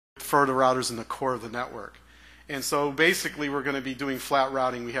for the routers in the core of the network. And so basically we're going to be doing flat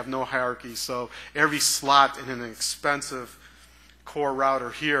routing. We have no hierarchy, so every slot in an expensive core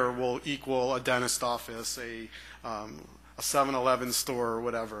router here will equal a dentist office, a 7-Eleven store, or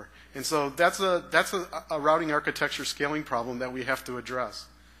whatever. And so that's a routing architecture scaling problem that we have to address.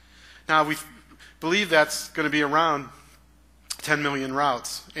 Now we believe that's going to be around 10 million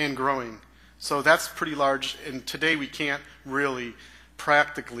routes and growing. So that's pretty large, and today we can't really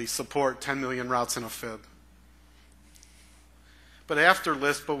practically support 10 million routes in a fib. But after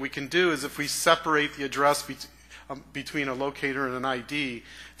LISP, what we can do is if we separate the address between a locator and an ID,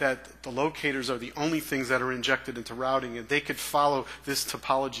 that the locators are the only things that are injected into routing, and they could follow this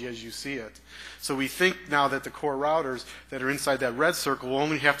topology as you see it. So we think now that the core routers that are inside that red circle will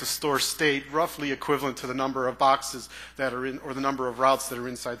only have to store state roughly equivalent to the number of boxes that are in, or the number of routes that are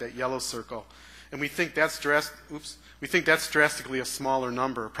inside that yellow circle. And we think that's drastically a smaller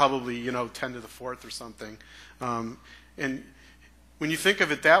number, probably 10 to the 4th or something. And when you think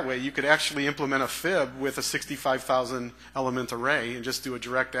of it that way, you could actually implement a fib with a 65,000 element array and just do a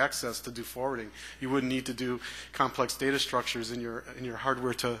direct access to do forwarding. You wouldn't need to do complex data structures in your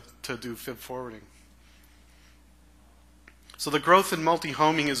hardware to do fib forwarding. So the growth in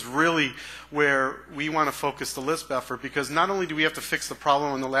multi-homing is really where we want to focus the LISP effort, because not only do we have to fix the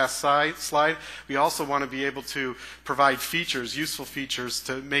problem on the last slide, we also want to be able to provide features, useful features,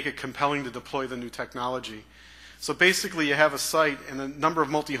 to make it compelling to deploy the new technology. So basically you have a site, and the number of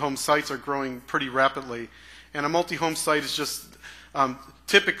multi-home sites are growing pretty rapidly. And a multi-home site is just,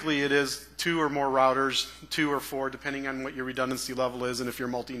 typically it is 2 or more routers, 2 or 4, depending on what your redundancy level is and if you're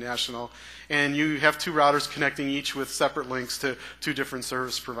multinational. And you have 2 routers connecting each with separate links to 2 different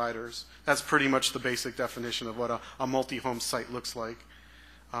service providers. That's pretty much the basic definition of what a multi-home site looks like.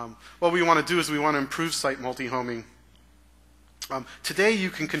 What we want to do is we want to improve site multi-homing. Today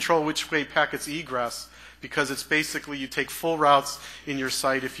you can control which way packets egress, because it's basically you take full routes in your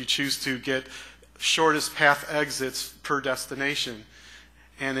site if you choose to get shortest path exits per destination.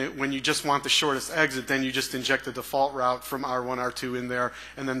 And when you just want the shortest exit, then you just inject the default route from R1, R2 in there,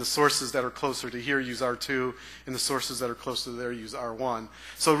 and then the sources that are closer to here use R2, and the sources that are closer to there use R1.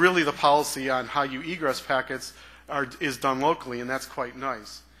 So really the policy on how you egress packets is done locally, and that's quite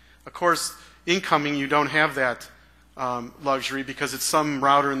nice. Of course, incoming you don't have that luxury, because it's some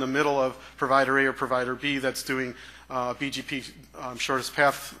router in the middle of provider A or provider B that's doing BGP shortest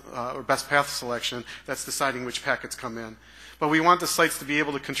path or best path selection that's deciding which packets come in. But we want the sites to be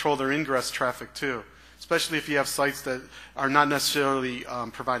able to control their ingress traffic too, especially if you have sites that are not necessarily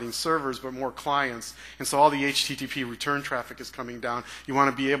providing servers but more clients, and so all the HTTP return traffic is coming down. You want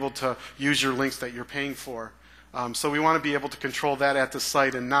to be able to use your links that you're paying for. So we want to be able to control that at the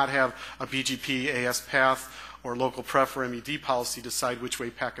site and not have a BGP AS path or local pref or MED policy decide which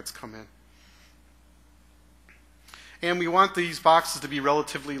way packets come in. And we want these boxes to be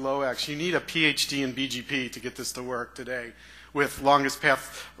relatively low X. You need a PhD in BGP to get this to work today, with longest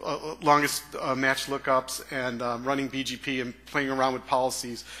path, match lookups and running BGP and playing around with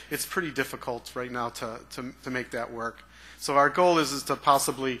policies. It's pretty difficult right now to make that work. So our goal is to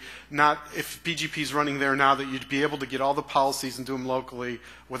possibly not, if BGP is running there now, that you'd be able to get all the policies and do them locally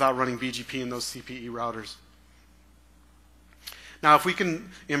without running BGP in those CPE routers. Now, if we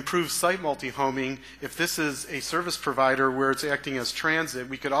can improve site multi-homing, if this is a service provider where it's acting as transit,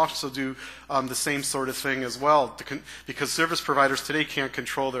 we could also do the same sort of thing as well, because service providers today can't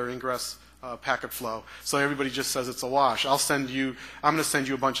control their ingress packet flow. So everybody just says it's a wash. I'm going to send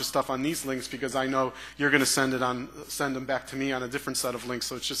you a bunch of stuff on these links because I know you're going to send them back to me on a different set of links,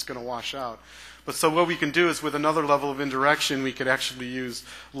 so it's just going to wash out. But so what we can do is with another level of indirection, we could actually use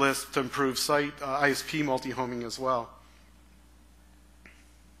LISP to improve site ISP multi-homing as well.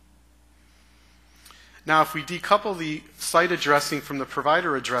 Now, if we decouple the site addressing from the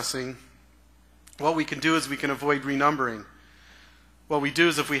provider addressing, what we can do is we can avoid renumbering. What we do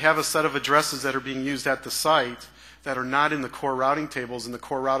is if we have a set of addresses that are being used at the site that are not in the core routing tables and the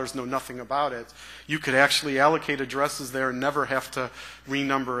core routers know nothing about it, you could actually allocate addresses there and never have to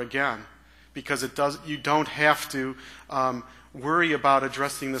renumber again, because you don't have to worry about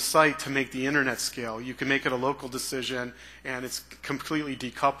addressing the site to make the internet scale. You can make it a local decision, and it's completely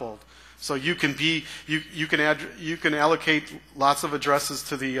decoupled. So you can allocate lots of addresses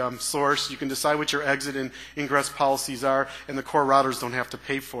to the source. You can decide what your exit and ingress policies are, and the core routers don't have to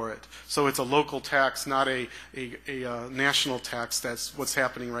pay for it. So it's a local tax, not a national tax. That's what's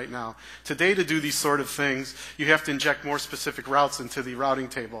happening right now. Today, to do these sort of things, you have to inject more specific routes into the routing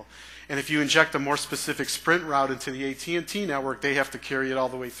table. And if you inject a more specific Sprint route into the AT&T network, they have to carry it all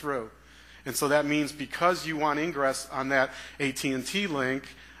the way through. And so that means because you want ingress on that AT&T link,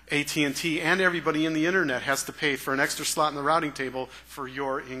 AT&T and everybody in the internet has to pay for an extra slot in the routing table for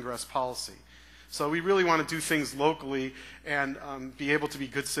your ingress policy. So we really want to do things locally and be able to be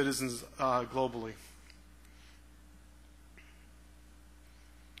good citizens globally.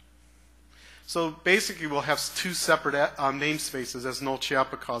 So basically we'll have two separate namespaces, as Noel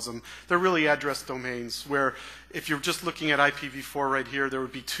Chiappa calls them. They're really address domains, where if you're just looking at IPv4 right here, there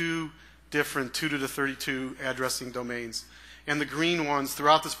would be two different 2 to the 32 addressing domains. And the green ones,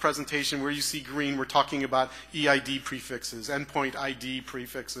 throughout this presentation, where you see green, we're talking about EID prefixes, endpoint ID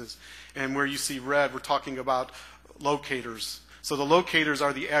prefixes. And where you see red, we're talking about locators. So the locators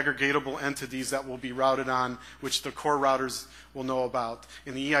are the aggregatable entities that will be routed on, which the core routers will know about.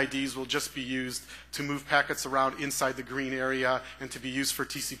 And the EIDs will just be used to move packets around inside the green area and to be used for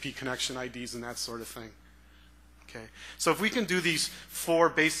TCP connection IDs and that sort of thing. Okay. So if we can do these 4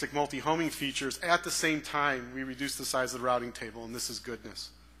 basic multi-homing features at the same time, we reduce the size of the routing table, and this is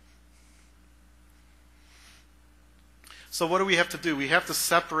goodness. So what do we have to do? We have to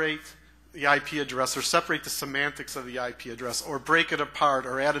separate the IP address, or separate the semantics of the IP address, or break it apart,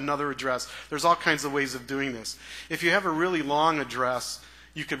 or add another address. There's all kinds of ways of doing this. If you have a really long address,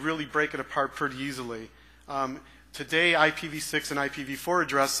 you could really break it apart pretty easily. Today, IPv6 and IPv4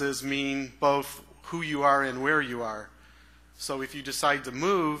 addresses mean both who you are and where you are. So if you decide to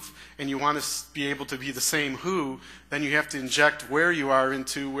move and you want to be able to be the same who, then you have to inject where you are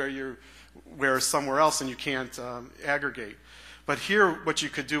into where somewhere else, and you can't aggregate. But here, what you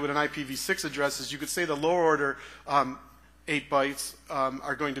could do with an IPv6 address is you could say the lower order 8 bytes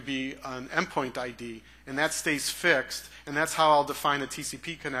are going to be an endpoint ID, and that stays fixed, and that's how I'll define a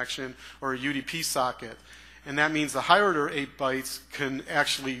TCP connection or a UDP socket. And that means the higher order 8 bytes can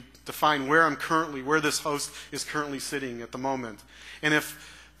actually define where this host is currently sitting at the moment. And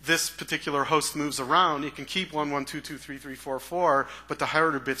if this particular host moves around, it can keep 11223344, but the higher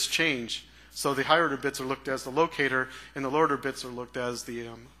order bits change. So the higher order bits are looked as the locator, and the lower order bits are looked as the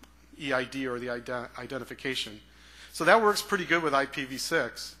EID, or the identification. So that works pretty good with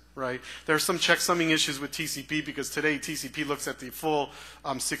IPv6, right? There are some checksumming issues with TCP, because today TCP looks at the full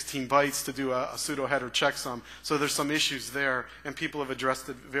 16 bytes to do a pseudo header checksum. So there's some issues there, and people have addressed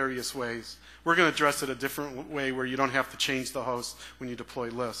it various ways. We're going to address it a different way, where you don't have to change the host when you deploy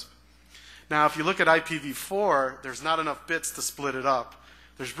LISP. Now, if you look at IPv4, there's not enough bits to split it up.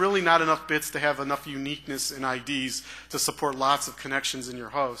 There's really not enough bits to have enough uniqueness in IDs to support lots of connections in your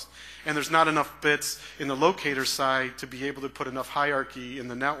host. And there's not enough bits in the locator side to be able to put enough hierarchy in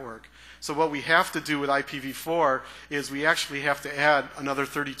the network. So what we have to do with IPv4 is we actually have to add another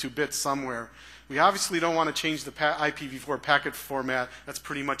 32 bits somewhere. We obviously don't want to change the IPv4 packet format. That's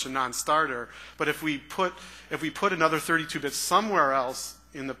pretty much a non-starter. But if we put another 32 bits somewhere else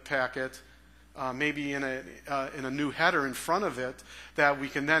in the packet, maybe in a new header in front of it, that we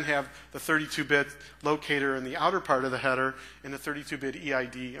can then have the 32-bit locator in the outer part of the header and the 32-bit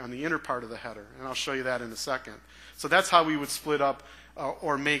EID on the inner part of the header. And I'll show you that in a second. So that's how we would split up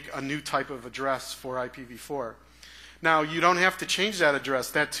or make a new type of address for IPv4. Now, you don't have to change that address.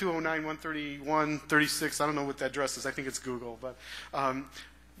 That 209.131.36, I don't know what that address is. I think it's Google. But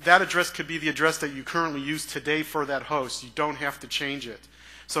that address could be the address that you currently use today for that host. You don't have to change it.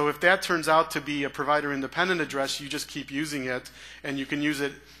 So if that turns out to be a provider-independent address, you just keep using it, and you can use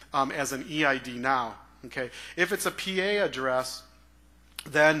it as an EID now. Okay? If it's a PA address,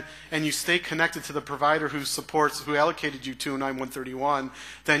 then, and you stay connected to the provider who allocated you 209.131,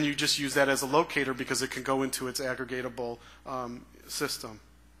 then you just use that as a locator, because it can go into its aggregatable system.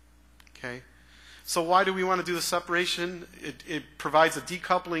 Okay? So why do we want to do the separation? It provides a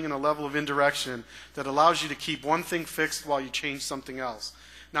decoupling and a level of indirection that allows you to keep one thing fixed while you change something else.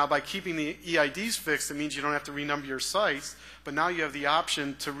 Now, by keeping the EIDs fixed, it means you don't have to renumber your sites, but now you have the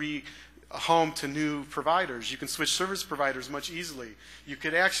option to home to new providers. You can switch service providers much easily. You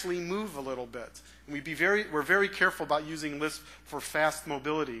could actually move a little bit. And we're very careful about using LISP for fast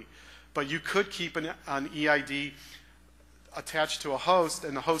mobility, but you could keep an EID attached to a host,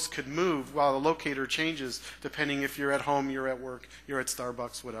 and the host could move while the locator changes, depending if you're at home, you're at work, you're at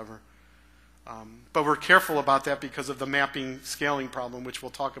Starbucks, whatever. But we're careful about that because of the mapping scaling problem, which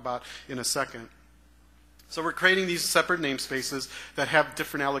we'll talk about in a second. So we're creating these separate namespaces that have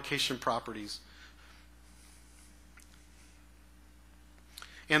different allocation properties.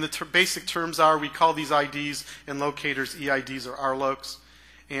 And the basic terms are, we call these IDs and locators EIDs or RLOCs.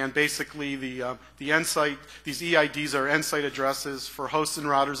 And basically the n-site, these EIDs are n-site addresses for hosts and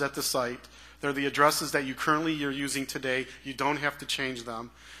routers at the site. They're the addresses that you're using today. You don't have to change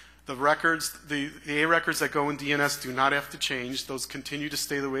them. The records, the A records that go in DNS do not have to change. Those continue to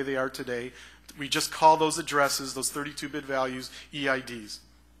stay the way they are today. We just call those addresses, those 32-bit values, EIDs.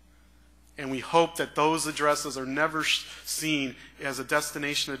 And we hope that those addresses are never seen as a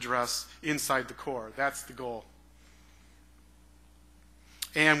destination address inside the core. That's the goal.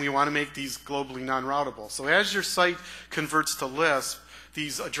 And we want to make these globally non-routable. So as your site converts to Lisp,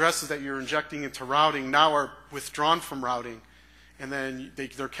 these addresses that you're injecting into routing now are withdrawn from routing, and then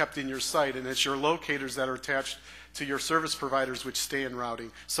they're kept in your site, and it's your locators that are attached to your service providers which stay in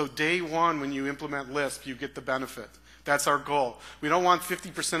routing. So day one, when you implement Lisp, you get the benefit. That's our goal. We don't want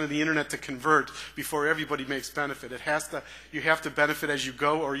 50% of the internet to convert before everybody makes benefit. You have to benefit as you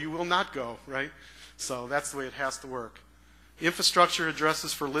go, or you will not go, right? So that's the way it has to work. Infrastructure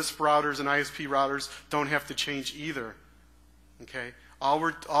addresses for Lisp routers and ISP routers don't have to change either. Okay? All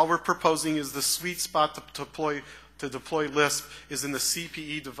we're proposing is the sweet spot to deploy Lisp is in the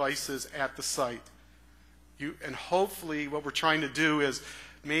CPE devices at the site. And hopefully what we're trying to do is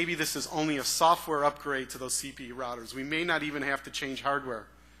maybe this is only a software upgrade to those CPE routers. We may not even have to change hardware.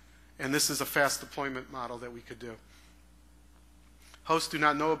 And this is a fast deployment model that we could do. Hosts do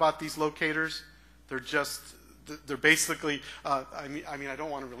not know about these locators. They're basically, I mean, I don't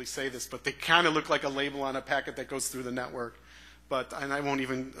want to really say this, but they kind of look like a label on a packet that goes through the network. And I won't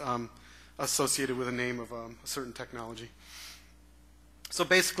even associate it with a name of a certain technology. So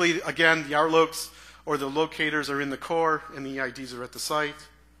basically, again, the RLOCs or the locators are in the core, and the EIDs are at the site.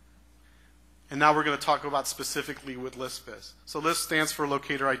 And now we're going to talk about specifically what LISP is. So LISP stands for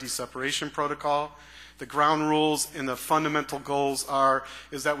Locator ID Separation Protocol. The ground rules and the fundamental goals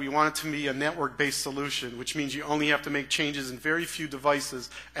is that we want it to be a network-based solution, which means you only have to make changes in very few devices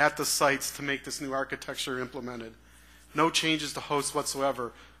at the sites to make this new architecture implemented. No changes to hosts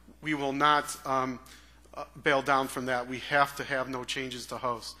whatsoever. We will not bail down from that. We have to have no changes to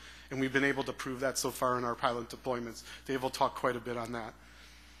hosts. And we've been able to prove that so far in our pilot deployments. Dave will talk quite a bit on that.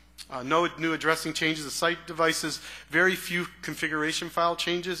 No new addressing changes to site devices. Very few configuration file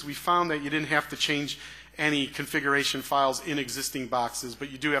changes. We found that you didn't have to change any configuration files in existing boxes,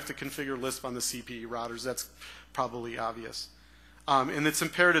 but you do have to configure Lisp on the CPE routers. That's probably obvious. And it's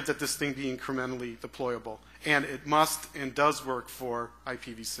imperative that this thing be incrementally deployable. And it must and does work for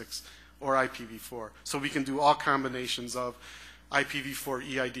IPv6 or IPv4. So we can do all combinations of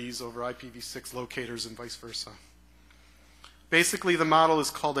IPv4 EIDs over IPv6 locators and vice versa. Basically, the model is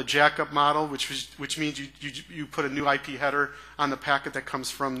called a jackup model, which means you put a new IP header on the packet that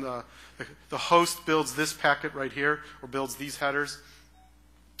comes from the host builds this packet right here, or builds these headers.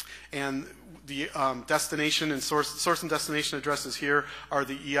 And the destination and source and destination addresses here are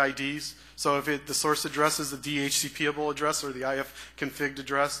the EIDs. So if the source address is the DHCPable address or the IF-config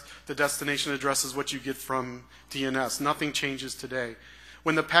address, the destination address is what you get from DNS. Nothing changes today.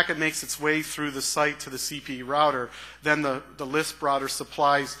 When the packet makes its way through the site to the CPE router, then the LISP router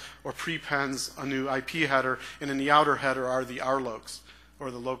supplies or prepends a new IP header, and in the outer header are the RLOCs, or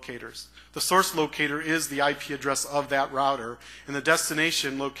the locators. The source locator is the IP address of that router, and the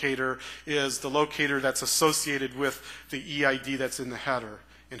destination locator is the locator that's associated with the EID that's in the header.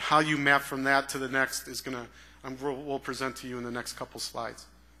 And how you map from that to the next is we'll present to you in the next couple slides.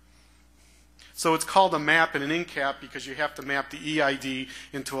 So it's called a map and an encap because you have to map the EID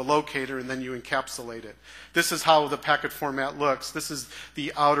into a locator and then you encapsulate it. This is how the packet format looks. This is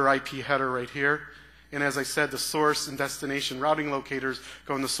the outer IP header right here. And as I said, the source and destination routing locators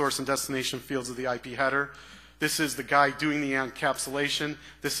go in the source and destination fields of the IP header. This is the guy doing the encapsulation.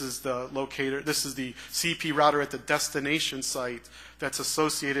 This is the locator. This is the CP router at the destination site that's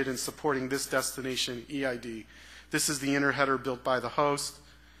associated and supporting this destination EID. This is the inner header built by the host.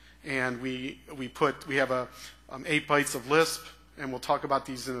 And we have 8 bytes of Lisp, and we'll talk about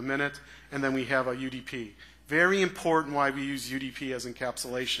these in a minute, and then we have a UDP. Very important why we use UDP as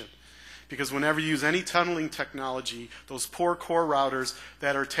encapsulation. Because whenever you use any tunneling technology, those poor core routers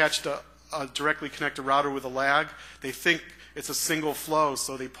that are attached to directly connect a router with a lag, they think it's a single flow,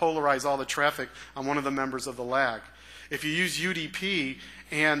 so they polarize all the traffic on one of the members of the lag. If you use UDP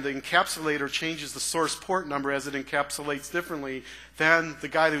and the encapsulator changes the source port number as it encapsulates differently, then the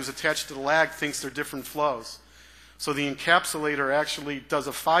guy who's attached to the lag thinks they're different flows. So the encapsulator actually does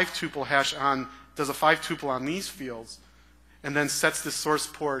a 5-tuple hash does a 5-tuple on these fields, and then sets the source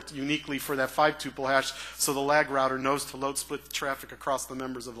port uniquely for that 5-tuple hash, so the lag router knows to load split the traffic across the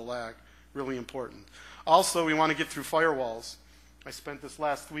members of the lag. Really important. Also, we want to get through firewalls. I spent this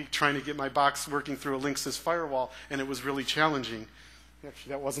last week trying to get my box working through a Linksys firewall, and it was really challenging. Actually,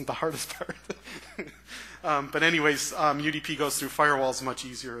 that wasn't the hardest part. But anyways, UDP goes through firewalls much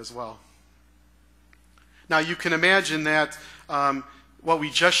easier as well. Now, you can imagine that what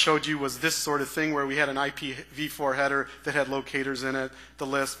we just showed you was this sort of thing where we had an IPv4 header that had locators in it, the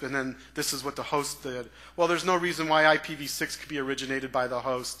Lisp, and then this is what the host did. Well, there's no reason why IPv6 could be originated by the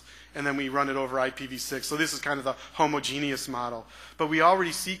host, and then we run it over IPv6. So this is kind of the homogeneous model. But we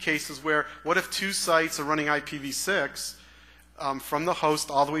already see cases where, what if two sites are running IPv6 from the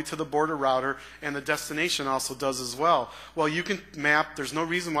host all the way to the border router, and the destination also does as well? Well, you can map, there's no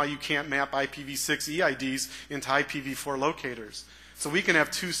reason why you can't map IPv6 EIDs into IPv4 locators. So we can have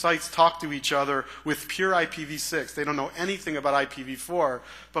two sites talk to each other with pure IPv6. They don't know anything about IPv4,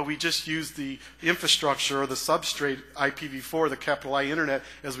 but we just use the infrastructure or the substrate IPv4, the capital I internet,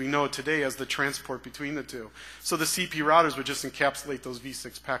 as we know it today, as the transport between the two. So the CP routers would just encapsulate those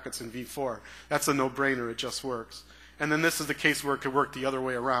v6 packets in v4. That's a no-brainer. It just works. And then this is the case where it could work the other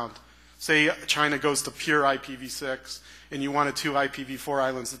way around. Say China goes to pure IPv6, and you wanted two IPv4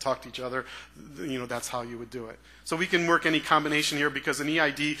 islands to talk to each other, that's how you would do it. So we can work any combination here because an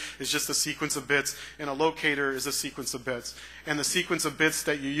EID is just a sequence of bits, and a locator is a sequence of bits. And the sequence of bits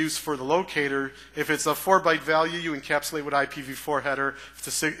that you use for the locator, if it's a 4-byte value, you encapsulate with IPv4 header.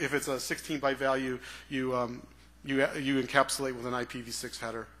 If it's a 16-byte value, you encapsulate with an IPv6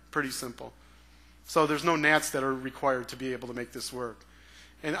 header. Pretty simple. So there's no NATs that are required to be able to make this work.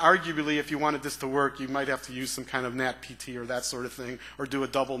 And arguably, if you wanted this to work, you might have to use some kind of NAT PT or that sort of thing, or do a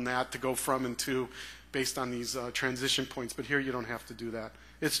double NAT to go from and to based on these transition points. But here you don't have to do that.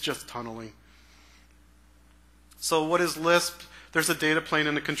 It's just tunneling. So what is LISP? There's a data plane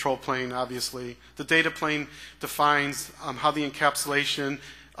and a control plane, obviously. The data plane defines how the encapsulation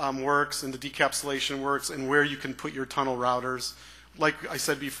works and the decapsulation works and where you can put your tunnel routers. Like I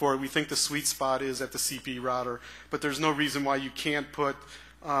said before, we think the sweet spot is at the CP router, but there's no reason why you can't put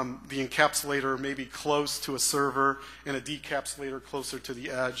the encapsulator maybe close to a server and a decapsulator closer to the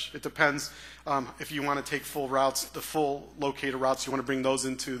edge. It depends if you want to take full routes, the full locator routes, you want to bring those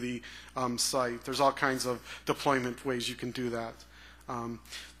into the site. There's all kinds of deployment ways you can do that.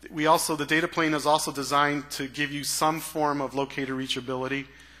 The data plane is also designed to give you some form of locator reachability.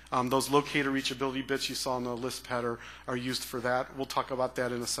 Those locator reachability bits you saw in the Lisp header are used for that. We'll talk about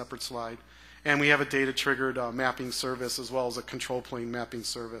that in a separate slide. And we have a data-triggered mapping service as well as a control plane mapping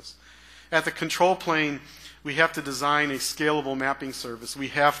service. At the control plane, we have to design a scalable mapping service. We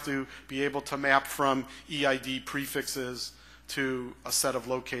have to be able to map from EID prefixes to a set of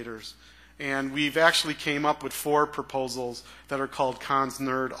locators. And we've actually came up with 4 proposals that are called Cons,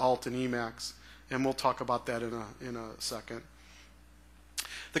 Nerd, Alt, and Emacs. And we'll talk about that in a second.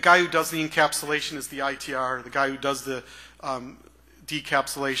 The guy who does the encapsulation is the ITR. The guy who does the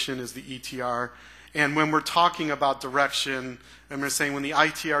decapsulation is the ETR. And when we're talking about direction, and we're saying when the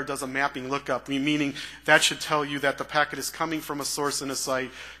ITR does a mapping lookup, meaning that should tell you that the packet is coming from a source in a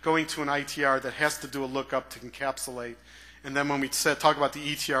site, going to an ITR that has to do a lookup to encapsulate. And then when we talk about the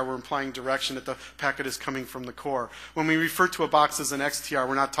ETR, we're implying direction that the packet is coming from the core. When we refer to a box as an XTR,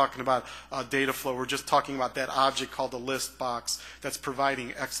 we're not talking about data flow. We're just talking about that object called the list box that's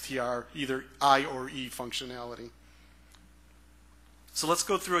providing XTR, either I or E functionality. So let's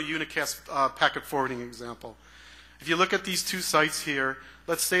go through a unicast packet forwarding example. If you look at these two sites here,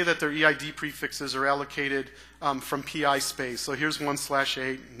 let's say that their EID prefixes are allocated from PI space. So here's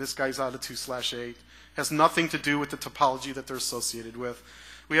 1/8, and this guy's out of 2/8. Has nothing to do with the topology that they're associated with.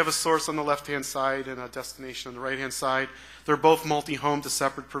 We have a source on the left-hand side and a destination on the right-hand side. They're both multi-home to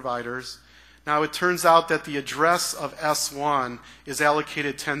separate providers. Now, it turns out that the address of S1 is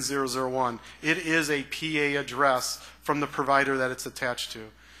allocated 10001. It is a PA address from the provider that it's attached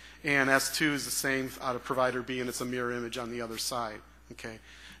to. And S2 is the same out of provider B, and it's a mirror image on the other side. Okay.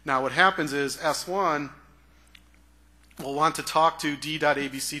 Now, what happens is S1 will want to talk to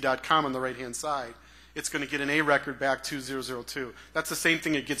d.abc.com on the right-hand side. It's going to get an A record back 2002. That's the same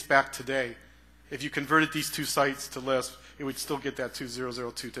thing it gets back today. If you converted these two sites to Lisp, it would still get that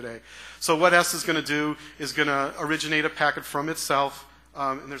 2002 today. So what S is going to do is going to originate a packet from itself.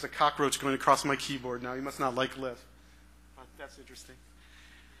 And there's a cockroach going across my keyboard now. He must not like Lisp. That's interesting.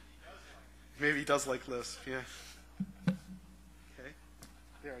 Maybe he does like Lisp, yeah. Okay.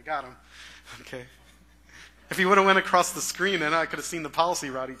 There, I got him. Okay. If he would have went across the screen, then I could have seen the policy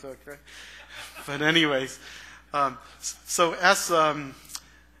route he took, right? But anyways, so S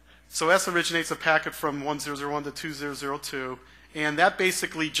originates a packet from 1001 to 2002, and that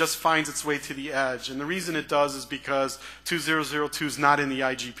basically just finds its way to the edge. And the reason it does is because 2002 is not in the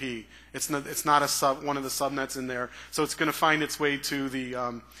IGP. It's not one of the subnets in there, so it's going to find its way to the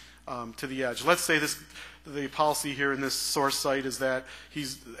edge. Let's say the policy here in this source site is that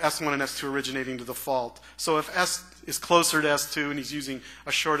he's S1 and S2 originating to the fault. So if S is closer to S2 and he's using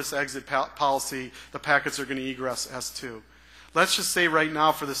a shortest exit policy, the packets are going to egress S2. Let's just say right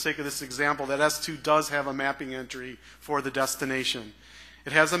now, for the sake of this example, that S2 does have a mapping entry for the destination.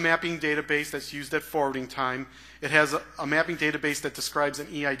 It has a mapping database that's used at forwarding time. It has a mapping database that describes an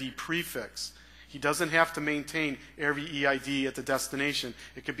EID prefix. He doesn't have to maintain every EID at the destination.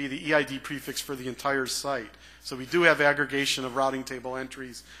 It could be the EID prefix for the entire site. So we do have aggregation of routing table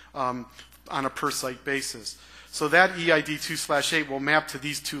entries on a per-site basis. So that EID 2/8 will map to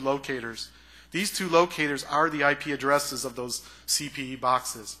these two locators. These two locators are the IP addresses of those CPE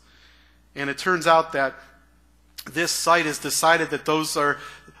boxes. And it turns out that this site has decided that those are,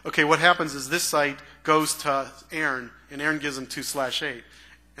 okay, what happens is this site goes to Aaron, and Aaron gives him 2/8.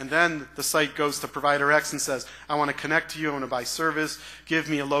 And then the site goes to provider X and says, I want to connect to you, I want to buy service, give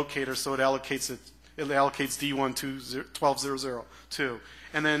me a locator, so it allocates D1 12.0.0.2.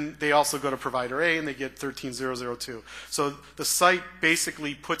 And then they also go to provider A and they get 13.0.0.2. So the site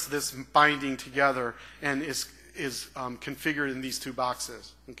basically puts this binding together and is configured in these two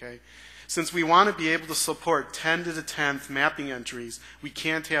boxes. Okay? Since we want to be able to support 10 to the 10th mapping entries, we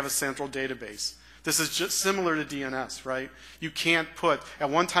can't have a central database. This is just similar to DNS, right? You can't put, at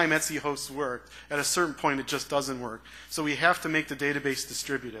one time Etsy hosts worked, at a certain point it just doesn't work. So we have to make the database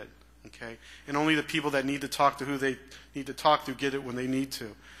distributed, okay? And only the people that need to talk to who they need to talk to get it when they need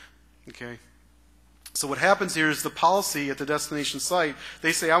to, okay? So what happens here is the policy at the destination site,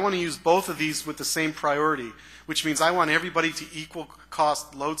 they say I want to use both of these with the same priority, which means I want everybody to equal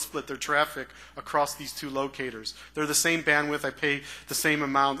cost load split their traffic across these two locators. They're the same bandwidth, I pay the same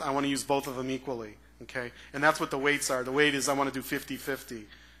amount, I want to use both of them equally, okay? And that's what the weights are. The weight is I want to do 50-50,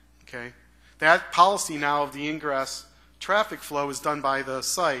 okay? That policy now of the ingress traffic flow is done by the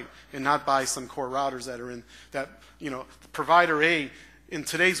site and not by some core routers that are in that, you know, provider A. In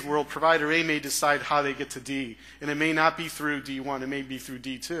today's world, provider A may decide how they get to D, and it may not be through D1, it may be through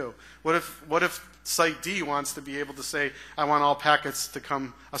D2. What if site D wants to be able to say, I want all packets to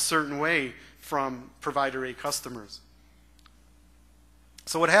come a certain way from provider A customers?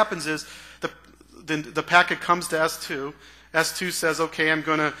 So what happens is the packet comes to S2. S2 says, okay, I'm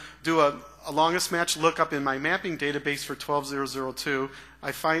going to do a longest match lookup in my mapping database for 12.0.0.2.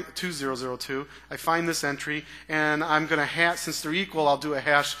 I find 2.0.0.2. I find this entry, and I'm going to hash, since they're equal, I'll do a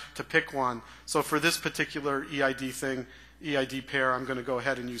hash to pick one. So for this particular EID thing, EID pair, I'm going to go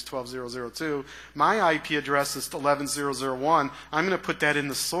ahead and use 12.0.0.2. My IP address is 11.0.0.1. I'm going to put that in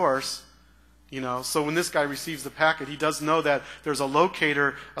the source. You know, so when this guy receives the packet, he does know that there's a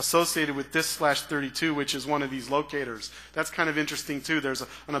locator associated with this /32, which is one of these locators. That's kind of interesting too. There's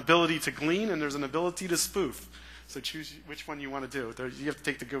an ability to glean and there's an ability to spoof. So choose which one you want to do. You have to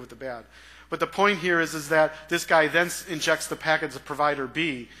take the good with the bad. But the point here is that this guy then injects the packet to provider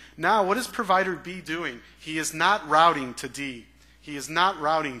B. Now, what is provider B doing? He is not routing to D. He is not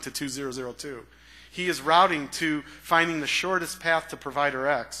routing to 2.0.0.2. He is routing to finding the shortest path to provider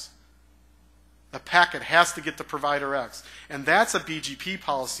X. The packet has to get to provider X. And that's a BGP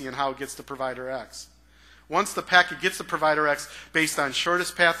policy in how it gets to provider X. Once the packet gets to provider X based on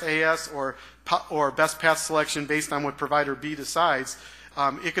shortest path AS or best path selection based on what provider B decides,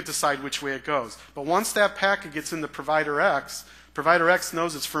 it could decide which way it goes. But once that packet gets into provider X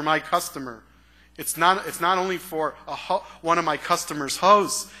knows it's for my customer. It's not only for one of my customers'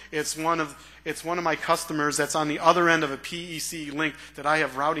 hosts. It's one of my customers that's on the other end of a PEC link that I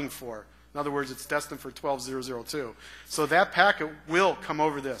have routing for. In other words, it's destined for 12.0.0.2. So that packet will come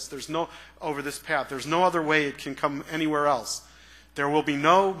over this. Over this path. There's no other way it can come anywhere else. There will be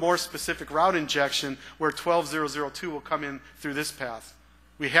no more specific route injection where 12.0.0.2 will come in through this path.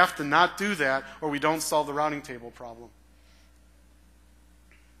 We have to not do that or we don't solve the routing table problem.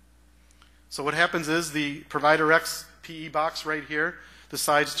 So what happens is the provider X PE box right here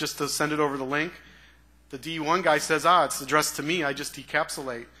decides just to send it over the link. The D1 guy says, it's addressed to me, I just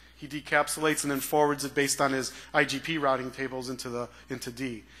decapsulate. He decapsulates and then forwards it based on his IGP routing tables into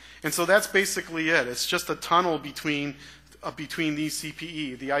D. And so that's basically it. It's just a tunnel between these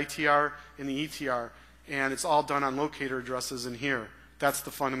CPE, the ITR and the ETR, and it's all done on locator addresses in here. That's the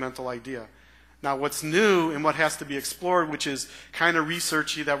fundamental idea. Now what's new and what has to be explored, which is kind of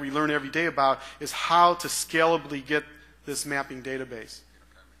researchy that we learn every day about, is how to scalably get this mapping database.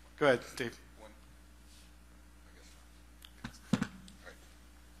 Go ahead, Dave.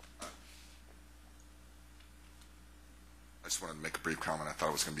 I just wanted to make a brief comment. I thought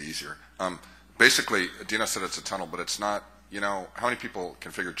it was going to be easier. Basically, Dino said it's a tunnel, but it's not, you know, how many people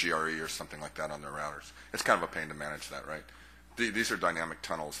configure GRE or something like that on their routers? It's kind of a pain to manage that, right? These are dynamic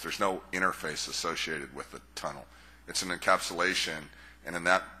tunnels. There's no interface associated with the tunnel. It's an encapsulation, and in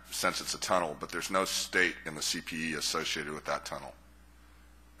that sense it's a tunnel, but there's no state in the CPE associated with that tunnel.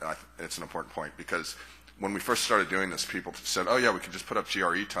 It's an important point because when we first started doing this, people said, oh yeah, we can just put up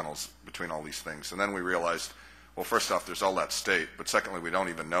GRE tunnels between all these things. And then we realized, well, first off, there's all that state, but secondly, we don't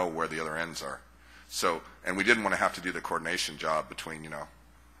even know where the other ends are. So, and we didn't want to have to do the coordination job between,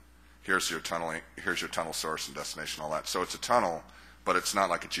 here's your tunnel source and destination, all that. So it's a tunnel, but it's not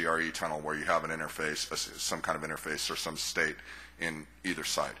like a GRE tunnel where you have an interface, some kind of interface or some state in either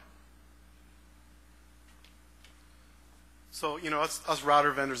side. So, us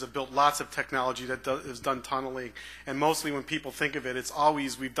router vendors have built lots of technology that has done tunneling, and mostly when people think of it, it's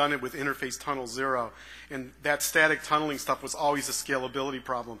always, we've done it with interface tunnel 0, and that static tunneling stuff was always a scalability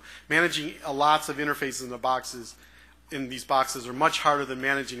problem. Managing lots of interfaces in these boxes are much harder than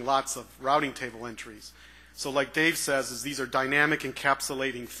managing lots of routing table entries. So like Dave says, these are dynamic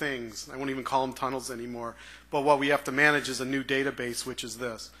encapsulating things. I won't even call them tunnels anymore, but what we have to manage is a new database, which is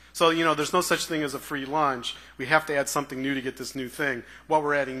this. So, there's no such thing as a free lunch. We have to add something new to get this new thing. What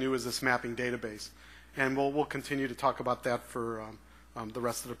we're adding new is this mapping database. And we'll continue to talk about that for the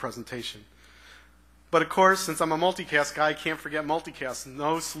rest of the presentation. But of course, since I'm a multicast guy, I can't forget multicast.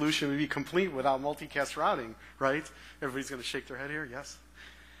 No solution would be complete without multicast routing, right? Everybody's going to shake their head here, yes?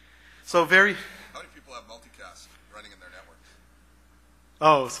 So How many people have multicast running in their network?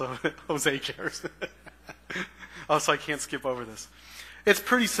 Oh, so Jose cares. Oh, so I can't skip over this. It's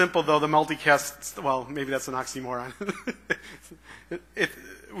pretty simple, though, the multicast, well, maybe that's an oxymoron.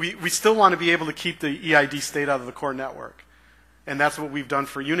 We still want to be able to keep the EID state out of the core network. And that's what we've done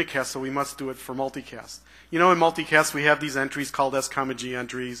for unicast, so we must do it for multicast. In multicast, we have these entries called S, G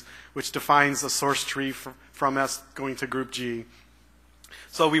entries, which defines a source tree from S going to group G.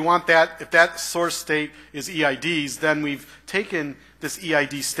 So we want that, if that source state is EIDs, then we've taken this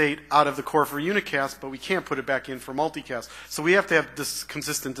EID state out of the core for unicast, but we can't put it back in for multicast. So we have to have this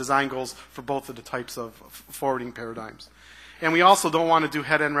consistent design goals for both of the types of forwarding paradigms. And we also don't want to do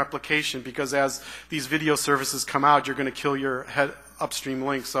head-end replication, because as these video services come out, you're going to kill your upstream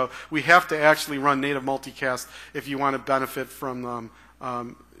link. So we have to actually run native multicast if you want to benefit from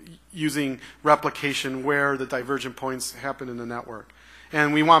using replication where the divergent points happen in the network.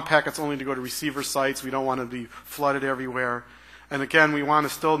 And we want packets only to go to receiver sites. We don't want to be flooded everywhere. And again, we want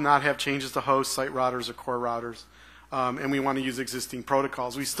to still not have changes to hosts, site routers, or core routers. And we want to use existing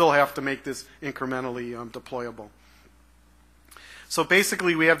protocols. We still have to make this incrementally deployable. So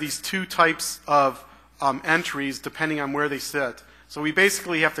basically, we have these two types of entries depending on where they sit. So we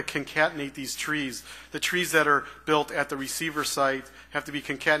basically have to concatenate these trees. The trees that are built at the receiver site have to be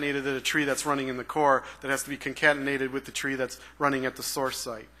concatenated at a tree that's running in the core that has to be concatenated with the tree that's running at the source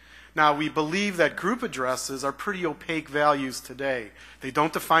site. Now, we believe that group addresses are pretty opaque values today. They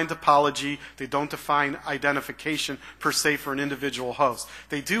don't define topology. They don't define identification per se for an individual host.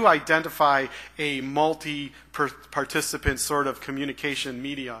 They do identify a multi-participant sort of communication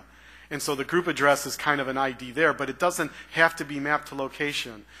media. And so the group address is kind of an ID there, but it doesn't have to be mapped to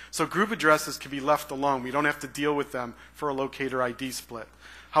location. So group addresses can be left alone. We don't have to deal with them for a locator ID split.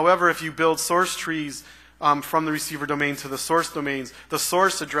 However, if you build source trees from the receiver domain to the source domains, the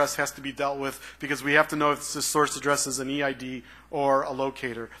source address has to be dealt with, because we have to know if the source address is an EID or a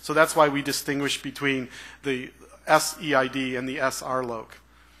locator. So that's why we distinguish between the SEID and the SRLoc.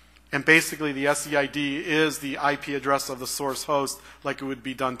 And basically, the SEID is the IP address of the source host, like it would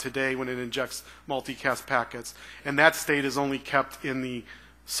be done today when it injects multicast packets. And that state is only kept in the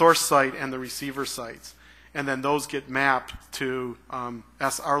source site and the receiver sites. And then those get mapped to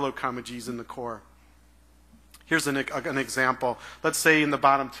SRLoc, G's in the core. Here's an example. Let's say in the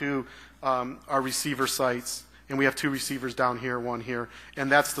bottom two are receiver sites, and we have two receivers down here, one here,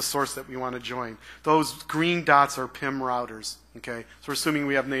 and that's the source that we want to join. Those green dots are PIM routers. Okay, so we're assuming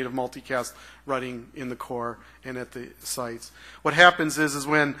we have native multicast running in the core and at the sites. What happens is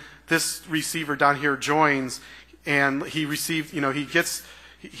when this receiver down here joins, and he receives,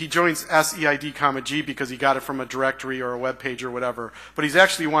 he joins SEID, G because he got it from a directory or a web page or whatever, but he's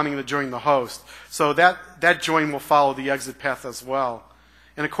actually wanting to join the host. So that join will follow the exit path as well.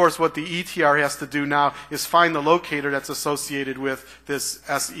 And of course, what the ETR has to do now is find the locator that's associated with this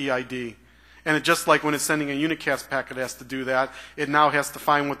SEID. And just like when it's sending a unicast packet, it has to do that. It now has to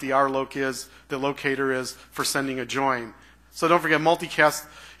find what the RLoc is, the locator is, for sending a join. So don't forget, multicast,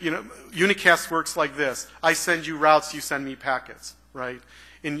 unicast works like this. I send you routes, you send me packets, right?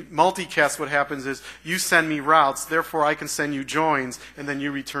 In multicast, what happens is you send me routes, therefore I can send you joins, and then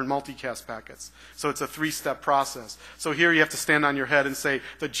you return multicast packets. So it's a three-step process. So here you have to stand on your head and say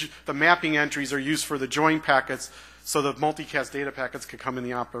the mapping entries are used for the join packets, so the multicast data packets could come in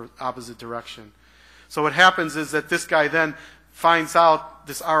the opposite direction. So what happens is that this guy then finds out,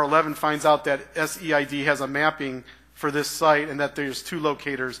 this R11 finds out that SEID has a mapping for this site, and that there's two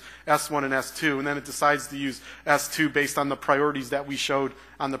locators, S1 and S2, and then it decides to use S2 based on the priorities that we showed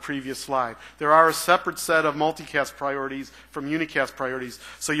on the previous slide. There are a separate set of multicast priorities from unicast priorities,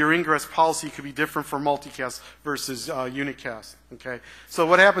 so your ingress policy could be different for multicast versus unicast. Okay? So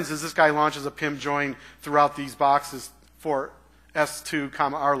what happens is this guy launches a PIM join throughout these boxes for S2,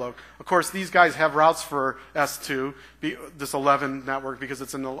 RLOC. Of course, these guys have routes for S2, this 11 network, because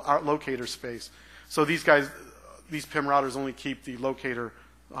it's in the locator space. So these guys, these PIM routers only keep the locator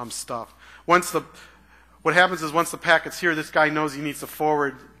stuff. What happens is once the packet's here, this guy knows he needs to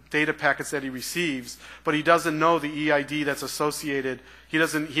forward data packets that he receives, but he doesn't know the EID that's associated. He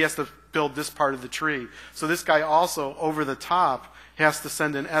has to build this part of the tree. So this guy also, over the top, has to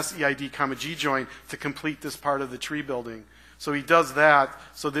send an SEID, G join to complete this part of the tree building. So he does that,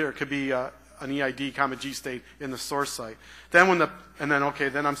 so there could be an EID, G state in the source site. Then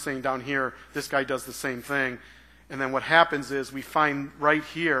then I'm saying down here, this guy does the same thing. And then what happens is we find right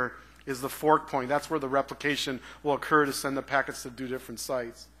here is the fork point. That's where the replication will occur to send the packets to do different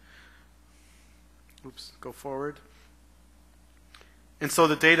sites. Oops, go forward. And so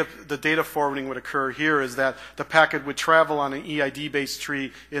the data forwarding would occur here is that the packet would travel on an EID-based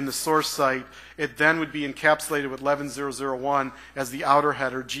tree in the source site. It then would be encapsulated with 11001 as the outer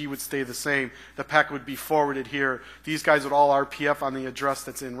header. G would stay the same. The packet would be forwarded here. These guys would all RPF on the address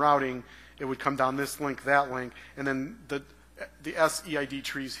that's in routing. It would come down this link, that link, and then the SEID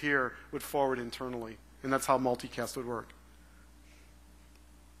trees here would forward internally. And that's how multicast would work.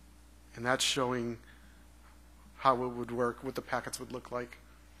 And that's showing how it would work, what the packets would look like.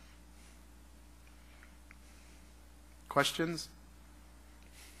 Questions?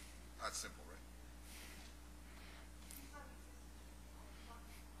 That's simple,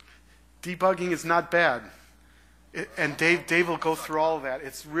 right? Debugging is not bad. And Dave will go through all of that.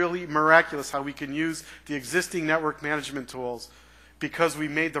 It's really miraculous how we can use the existing network management tools because we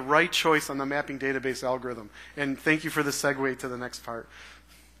made the right choice on the mapping database algorithm. And thank you for the segue to the next part.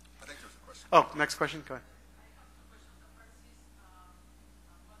 I think there's a question. Oh, next question? Go ahead.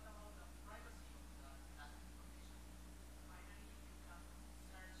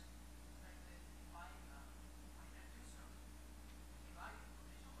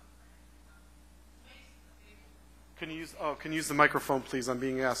 Can you use the microphone, please? I'm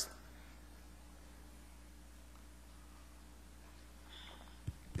being asked.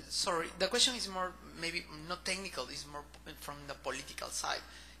 Sorry, the question is more, maybe not technical, it's more from the political side.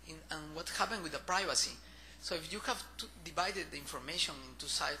 And what happened with the privacy? So if you have divided the information into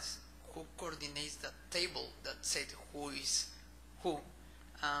sites, who coordinates that table that said who is who?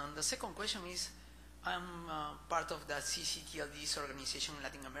 And the second question is, I'm part of the CCTLD's organization in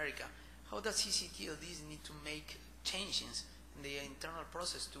Latin America. How does CCTLDs need to make changes in the internal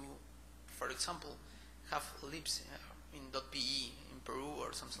process to, for example, have LISP in .pe in Peru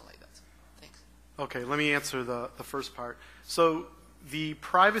or something like that? Thanks. Okay, let me answer the first part. So the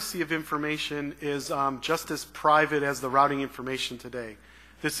privacy of information is just as private as the routing information today.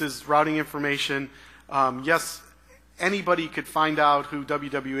 This is routing information. Yes, anybody could find out who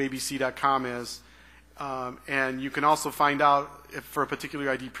www.abc.com is, and you can also find out if for a particular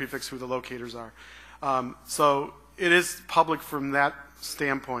ID prefix who the locators are. So it is public from that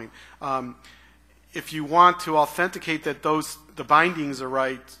standpoint. If you want to authenticate that the bindings are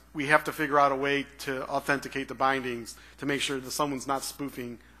right, we have to figure out a way to authenticate the bindings to make sure that someone's not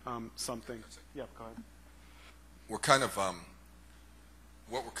spoofing something. Yeah, go ahead. What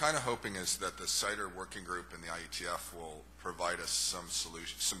we're kind of hoping is that the CIDR working group and the IETF will provide us some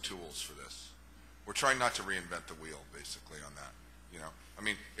solutions, some tools for this. We're trying not to reinvent the wheel, basically, on that. You know, I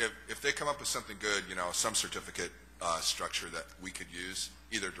mean, if they come up with something good, you know, some certificate structure that we could use,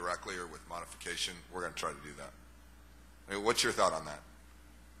 either directly or with modification, we're going to try to do that. I mean, what's your thought on that?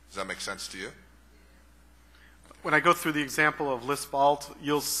 Does that make sense to you? When I go through the example of LISP+ALT,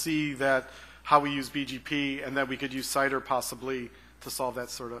 you'll see that how we use BGP and that we could use CIDR possibly to solve that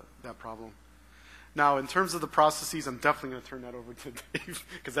problem. Now, in terms of the processes, I'm definitely going to turn that over to Dave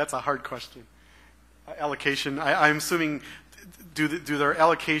because that's a hard question. Allocation, I'm assuming, do their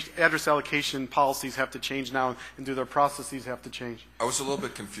address allocation policies have to change now, and do their processes have to change? I was a little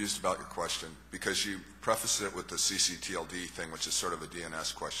bit confused about your question because you prefaced it with the CCTLD thing, which is sort of a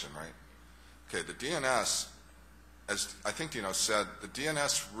DNS question, right? Okay, the DNS, as I think Dino said, the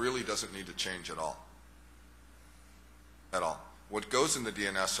DNS really doesn't need to change at all. At all. What goes in the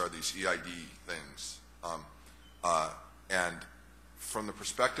DNS are these EID things. And from the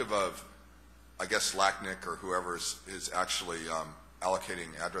perspective of, I guess, LACNIC or whoever is actually allocating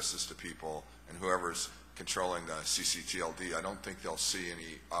addresses to people and whoever's controlling the CCTLD, I don't think they'll see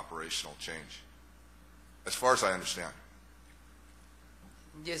any operational change. as far as I understand.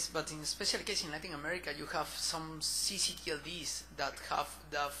 Yes, but in a special case in Latin America, you have some CCTLDs that have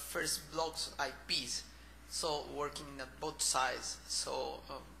the first block's IPs, so working at both sides. So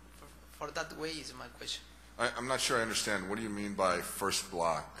for that way is my question. I'm not sure I understand. What do you mean by first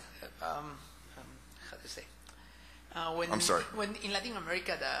block? How to say? I'm sorry. When in Latin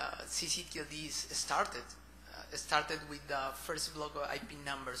America the CCTLDs started with the first block of IP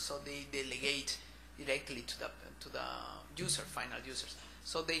numbers, so they delegate directly to the user, final users.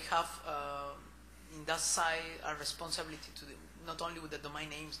 So they have in that side a responsibility to not only with the domain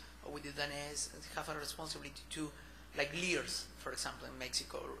names or with the DNS, they have a responsibility to, like LIRs, for example, in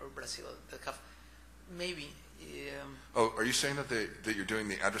Mexico or Brazil, that have maybe. Oh, are you saying that you're doing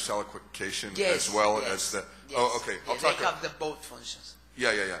the address allocation yes, as well yes, as the? Yes, oh, okay. Yes, they have the both functions.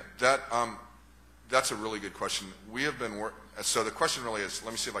 Yeah. That's a really good question. We have been so the question really is.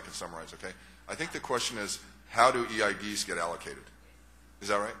 Let me see if I can summarize. Okay. I think the question is, how do EIDs get allocated? Is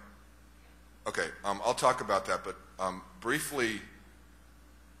that right? Okay. I'll talk about that, but briefly,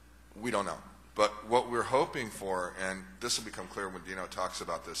 we don't know. But what we're hoping for, and this will become clear when Dino talks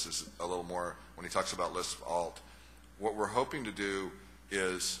about this is a little more, when he talks about LISP+ALT, what we're hoping to do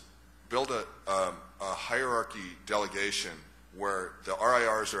is build a hierarchy delegation where the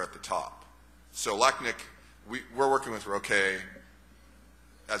RIRs are at the top. So LACNIC, we're working with Roque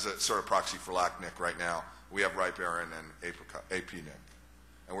as a sort of proxy for LACNIC right now. We have RIPE-ARIN and APNIC.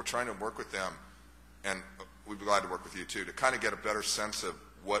 And we're trying to work with them, and we'd be glad to work with you too, to kind of get a better sense of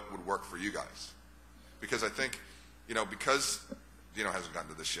what would work for you guys. Because I think, because Dino hasn't gotten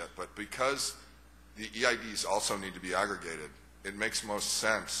to this yet, but because the EIDs also need to be aggregated, it makes most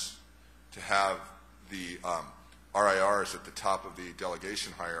sense to have the RIRs at the top of the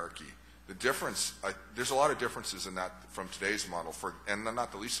delegation hierarchy. The difference, there's a lot of differences in that from today's model, and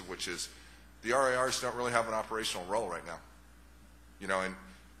not the least of which is the RIRs don't really have an operational role right now.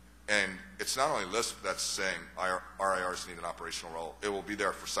 And it's not only LISP that's saying RIRs need an operational role. It will be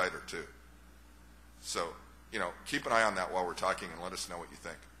there for CIDR too. So, keep an eye on that while we're talking and let us know what you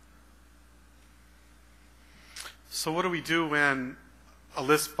think. So what do we do when a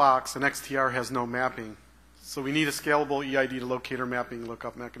LISP box, an XTR, has no mapping? So we need a scalable EID to locator mapping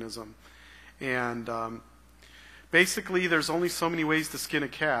lookup mechanism. And basically, there's only so many ways to skin a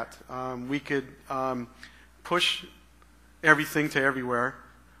cat. We could push everything to everywhere,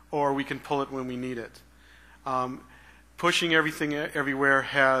 or we can pull it when we need it. Pushing everything everywhere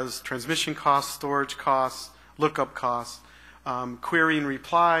has transmission costs, storage costs, lookup costs. Query and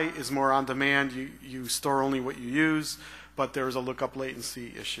reply is more on demand. You store only what you use, but there's a lookup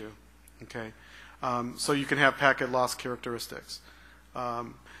latency issue. Okay, so you can have packet loss characteristics.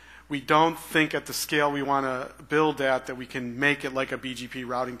 We don't think at the scale we want to build that we can make it like a BGP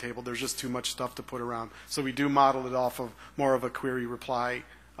routing table. There's just too much stuff to put around. So we do model it off of more of a query reply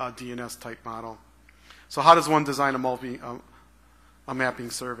DNS type model. So how does one design a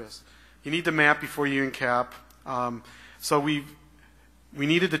mapping service? You need to map before you encap. So we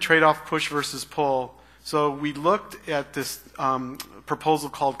needed to trade off push versus pull. So we looked at this proposal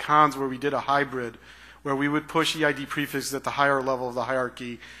called CONS, where we did a hybrid, where we would push EID prefixes at the higher level of the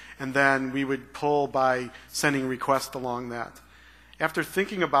hierarchy, and then we would pull by sending requests along that. After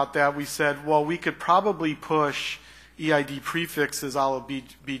thinking about that, we said, well, we could probably push EID prefixes a la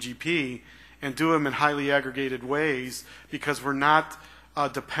BGP and do them in highly aggregated ways because we're not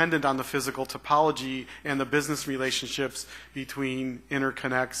dependent on the physical topology and the business relationships between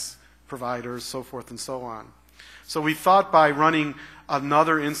interconnects, providers, so forth and so on. So we thought by running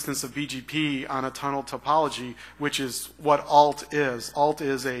another instance of BGP on a tunnel topology, which is what ALT is. ALT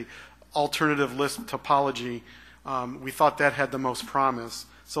is a alternative LISP topology. We thought that had the most promise.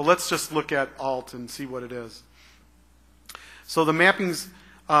 So let's just look at ALT and see what it is. So the mappings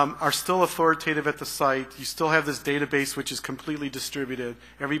are still authoritative at the site. You still have this database which is completely distributed.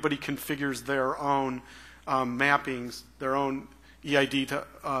 Everybody configures their own mappings, their own EID to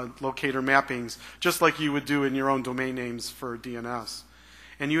locator mappings, just like you would do in your own domain names for DNS.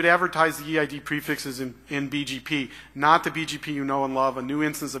 And you would advertise the EID prefixes in BGP, not the BGP you know and love, a new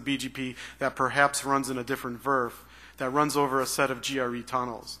instance of BGP that perhaps runs in a different VRF, that runs over a set of GRE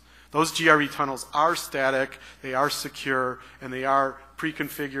tunnels. Those GRE tunnels are static, they are secure, and they are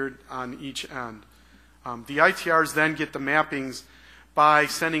pre-configured on each end. The ITRs then get the mappings by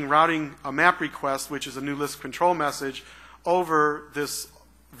sending routing a map request, which is a new LISP control message, over this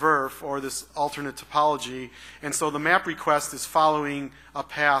VRF or this alternate topology. And so the map request is following a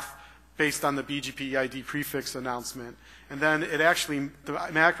path based on the BGP EID prefix announcement. And then the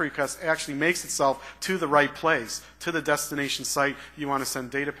MAC request actually makes itself to the right place, to the destination site you want to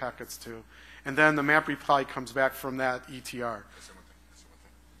send data packets to. and then the map reply comes back from that ETR.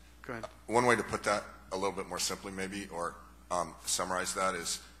 Go ahead. One way to put that a little bit more simply maybe, or summarize that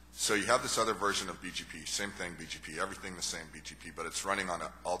is, so you have this other version of BGP, same thing BGP, everything the same BGP, but it's running on an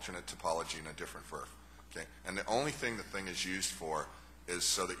alternate topology in a different VRF. Okay? And the only thing the thing is used for is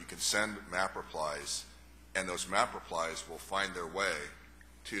so that you can send map replies, and those map replies will find their way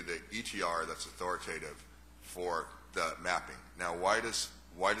to the ETR that's authoritative for the mapping. Now, why does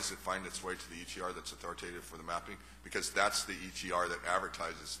it find its way to the ETR that's authoritative for the mapping? Because that's the ETR that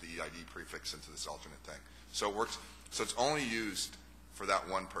advertises the EID prefix into this alternate thing. So it works. So it's only used for that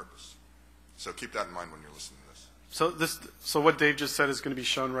one purpose. So keep that in mind when you're listening to this. So what Dave just said is going to be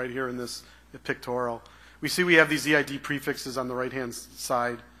shown right here in this pictorial. We see we have these EID prefixes on the right-hand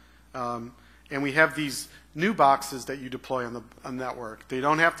side, and we have these new boxes that you deploy on the network. They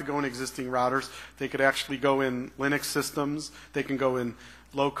don't have to go in existing routers. They could actually go in Linux systems. They can go in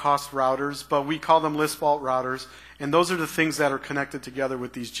low-cost routers, but we call them LISP+ALT routers, and those are the things that are connected together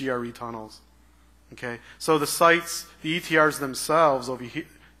with these GRE tunnels. Okay, so the sites, the ETRs themselves,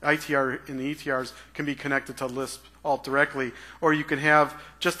 ITR in the ETRs can be connected to LISP+ALT directly, or you can have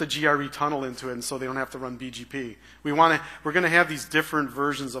just a GRE tunnel into it, and so they don't have to run BGP. We're going to have these different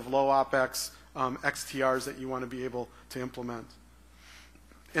versions of low OpEx XTRs that you want to be able to implement.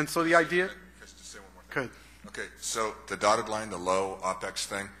 And so the idea. Just say one more thing. Good. Okay, so the dotted line, the low OpEx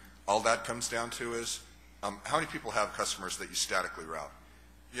thing, all that comes down to is how many people have customers that you statically route?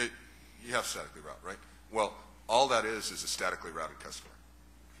 You have statically route, right? Well, all that is a statically routed customer.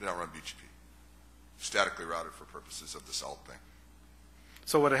 They don't run BGP. Statically routed for purposes of this alt thing.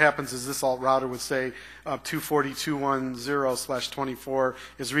 So what happens is this alt router would say 240.210/24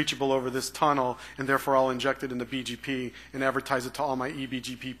 is reachable over this tunnel, and therefore I'll inject it into BGP and advertise it to all my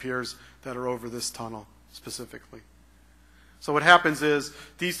eBGP peers that are over this tunnel specifically. So what happens is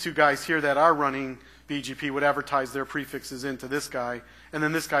these two guys here that are running BGP would advertise their prefixes into this guy, and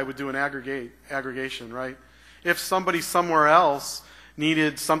then this guy would do an aggregation, right? If somebody somewhere else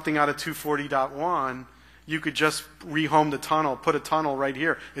needed something out of 240.1, you could just rehome the tunnel, put a tunnel right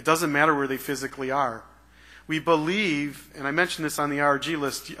here. It doesn't matter where they physically are. We believe, and I mentioned this on the RG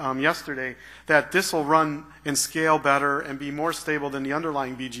list yesterday, that this will run and scale better and be more stable than the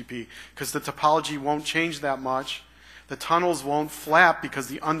underlying BGP because the topology won't change that much. The tunnels won't flap because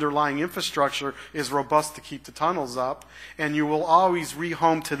the underlying infrastructure is robust to keep the tunnels up. And you will always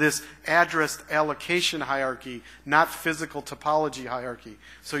rehome to this address allocation hierarchy, not physical topology hierarchy.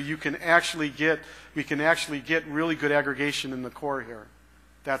 So we can actually get really good aggregation in the core here.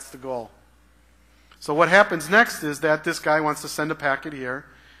 That's the goal. So what happens next is that this guy wants to send a packet here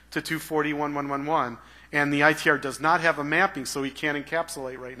to 240.1.1.1. And the ITR does not have a mapping, so he can't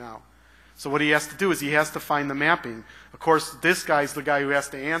encapsulate right now. So what he has to do is he has to find the mapping. Of course, this guy's the guy who has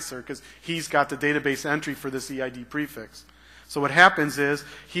to answer because he's got the database entry for this EID prefix. So what happens is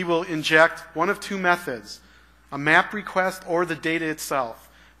he will inject one of two methods, a map request or the data itself.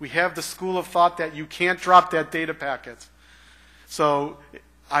 We have the school of thought that you can't drop that data packet. So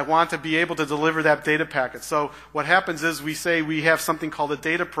I want to be able to deliver that data packet. So what happens is we say we have something called a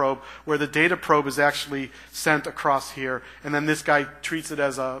data probe, where the data probe is actually sent across here, and then this guy treats it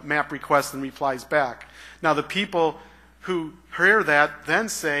as a map request and replies back. Now the people who hear that then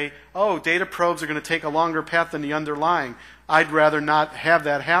say, oh, data probes are going to take a longer path than the underlying. I'd rather not have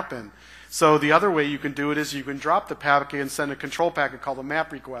that happen. So the other way you can do it is you can drop the packet and send a control packet called a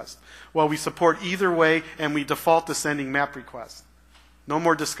map request. Well, we support either way, and we default to sending map requests. No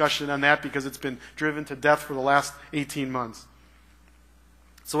more discussion on that because it's been driven to death for the last 18 months.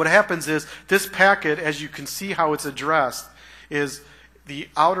 So what happens is this packet, as you can see how it's addressed, is the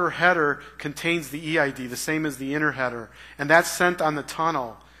outer header contains the EID, the same as the inner header, and that's sent on the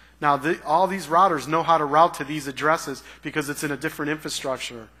tunnel. Now, all these routers know how to route to these addresses because it's in a different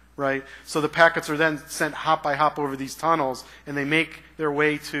infrastructure, right? So the packets are then sent hop by hop over these tunnels, and they make their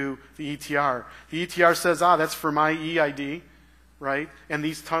way to the ETR. The ETR says, that's for my EID. Right? And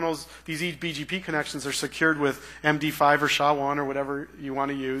these tunnels, these BGP connections are secured with MD5 or SHA-1 or whatever you want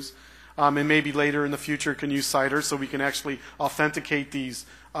to use. And maybe later in the future can use CIDR so we can actually authenticate these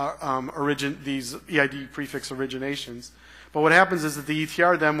EID prefix originations. But what happens is that the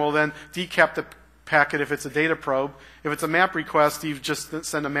ETR then will then decap the packet if it's a data probe. If it's a map request, you just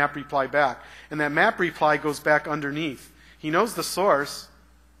send a map reply back. And that map reply goes back underneath. He knows the source,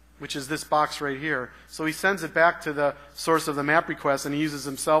 which is this box right here. So he sends it back to the source of the map request, and he uses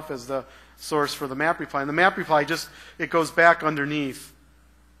himself as the source for the map reply. And the map reply it goes back underneath.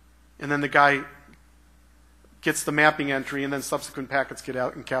 And then the guy gets the mapping entry, and then subsequent packets get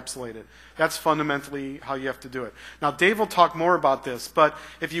out encapsulated. That's fundamentally how you have to do it. Now, Dave will talk more about this, but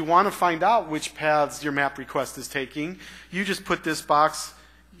if you want to find out which paths your map request is taking, you just put this box,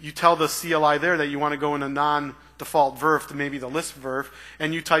 you tell the CLI there that you want to go in a non-default VRF to maybe the LISP VRF,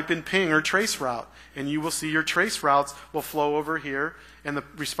 and you type in ping or trace route, and you will see your trace routes will flow over here, and the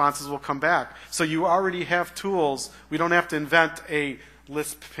responses will come back. So you already have tools. We don't have to invent a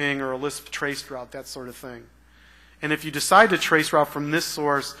LISP ping or a LISP trace route, that sort of thing. And if you decide to trace route from this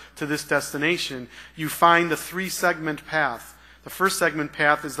source to this destination, you find the 3-segment path. The first segment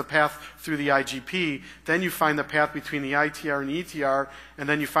path is the path through the IGP. Then you find the path between the ITR and the ETR, and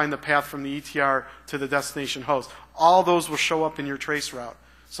then you find the path from the ETR to the destination host. All those will show up in your trace route.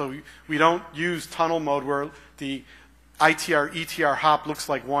 So we don't use tunnel mode where the ITR, ETR hop looks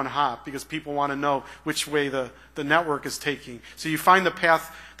like one hop because people want to know which way the network is taking. So you find the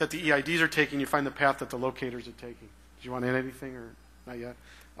path that the EIDs are taking, you find the path that the locators are taking. Do you want to add anything or not yet?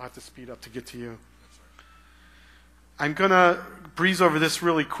 I'll have to speed up to get to you. I'm going to breeze over this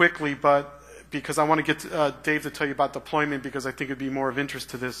really quickly, but because I want to get Dave to tell you about deployment because I think it would be more of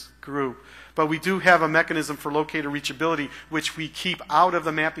interest to this group. But we do have a mechanism for locator reachability which we keep out of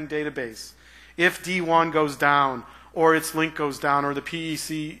the mapping database. If D1 goes down, or its link goes down, or the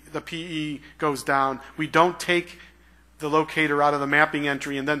PE goes down, we don't take the locator out of the mapping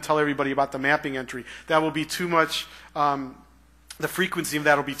entry and then tell everybody about the mapping entry. That will be too much, the frequency of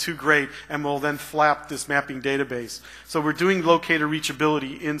that will be too great, and we'll then flap this mapping database. So we're doing locator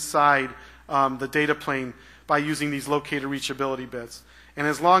reachability inside the data plane by using these locator reachability bits. And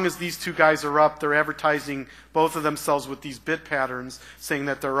as long as these two guys are up, they're advertising both of themselves with these bit patterns saying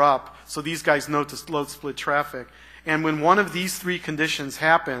that they're up. So these guys know to load split traffic. And when one of these 3 conditions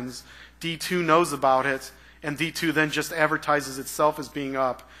happens, D2 knows about it, and D2 then just advertises itself as being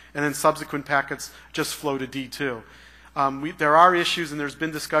up, and then subsequent packets just flow to D2. There are issues, and there's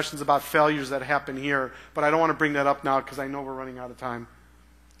been discussions about failures that happen here, but I don't want to bring that up now because I know we're running out of time.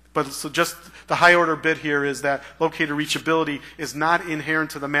 But so just the high order bit here is that locator reachability is not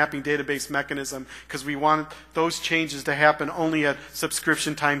inherent to the mapping database mechanism because we want those changes to happen only at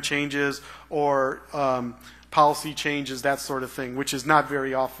subscription time changes or policy changes, that sort of thing, which is not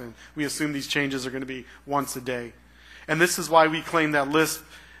very often. We assume these changes are going to be once a day. And this is why we claim that LISP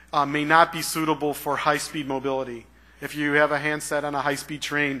may not be suitable for high-speed mobility. If you have a handset on a high-speed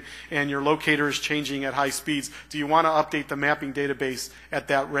train and your locator is changing at high speeds, do you want to update the mapping database at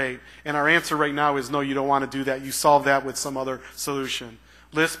that rate? And our answer right now is no, you don't want to do that. You solve that with some other solution.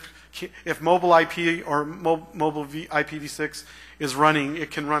 LISP, if mobile IP or mobile IPv6 is running,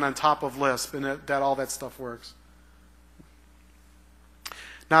 it can run on top of LISP, and that all that stuff works.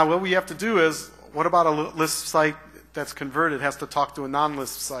 Now, what we have to do is, what about a LISP site that's converted? It has to talk to a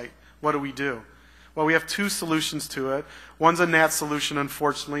non-LISP site. What do we do? Well, we have 2 solutions to it. One's a NAT solution,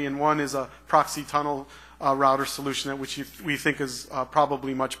 unfortunately, and one is a proxy tunnel router solution, which we think is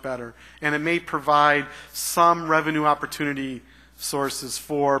probably much better. And it may provide some revenue opportunity sources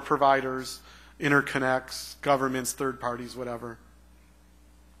for providers, interconnects, governments, third parties, whatever.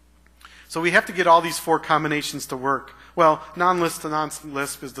 So we have to get all these 4 combinations to work. Well, non-LISP to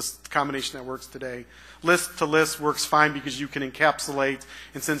non-LISP is the combination that works today. LISP to LISP works fine because you can encapsulate,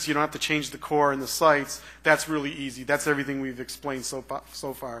 and since you don't have to change the core and the sites, that's really easy. That's everything we've explained so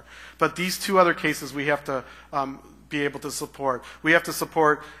far. But these 2 other cases we have to be able to support. We have to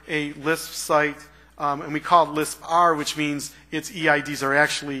support a LISP site, and we call it LISP-R, which means its EIDs are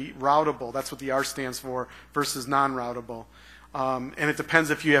actually routable. That's what the R stands for, versus non-routable. And it depends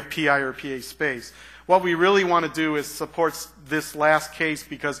if you have PI or PA space. What we really want to do is support this last case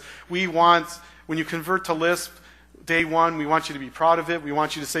because we want, when you convert to LISP, day 1, we want you to be proud of it. We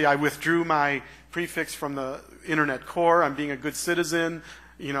want you to say, I withdrew my prefix from the internet core. I'm being a good citizen.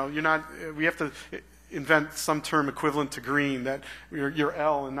 You know, you're not, we have to invent some term equivalent to green, that you're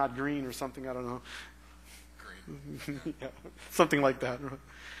L and not green or something, I don't know. Green. Yeah, something like that.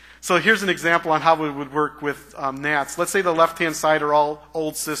 So here's an example on how it would work with NATs. Let's say the left-hand side are all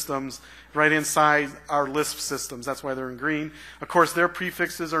old systems. Right-hand side are LISP systems. That's why they're in green. Of course, their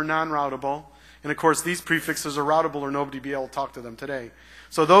prefixes are non-routable. And of course, these prefixes are routable or nobody would be able to talk to them today.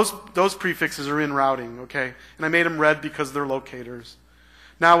 So those prefixes are in routing, okay? And I made them red because they're locators.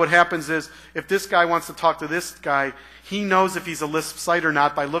 Now what happens is, if this guy wants to talk to this guy, he knows if he's a LISP site or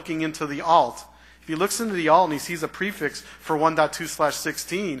not by looking into the alt. If he looks into the alt and he sees a prefix for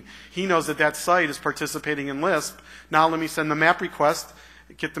 1.2/16, he knows that that site is participating in LISP. Now let me send the map request,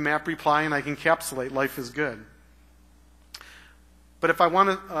 get the map reply, and I can encapsulate. Life is good. But if I want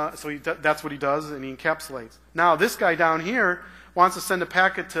to, that's what he does, and he encapsulates. Now this guy down here wants to send a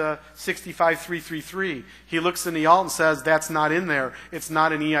packet to 65333. He looks in the alt and says, that's not in there. It's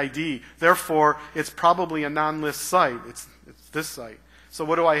not an EID. Therefore, it's probably a non-LISP site. It's this site. So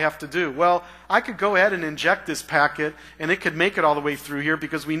what do I have to do? Well, I could go ahead and inject this packet, and it could make it all the way through here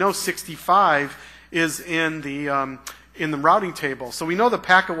because we know 65 is in the routing table. So we know the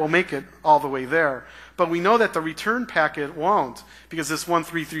packet will make it all the way there. But we know that the return packet won't because this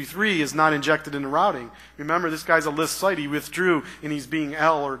 1333 is not injected into routing. Remember, this guy's a LISP site. He withdrew, and he's being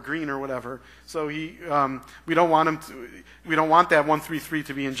L or green or whatever. So we don't want that 133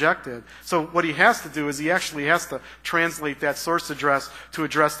 to be injected. So what he has to do is he actually has to translate that source address to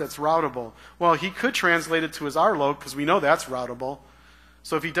address that's routable. Well, he could translate it to his RLOC because we know that's routable.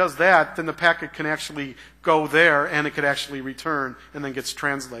 So if he does that, then the packet can actually go there, and it could actually return and then gets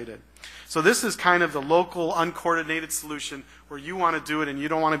translated. So this is kind of the local uncoordinated solution where you want to do it and you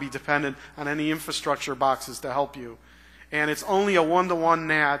don't want to be dependent on any infrastructure boxes to help you. And it's only a one-to-one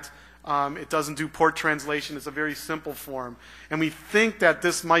NAT. It doesn't do port translation. It's a very simple form. And we think that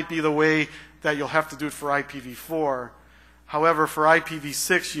this might be the way that you'll have to do it for IPv4. However, for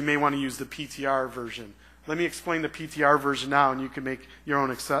IPv6, you may want to use the PTR version. Let me explain the PTR version now, and you can make your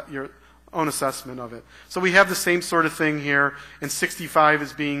own assessment of it. So we have the same sort of thing here, and 65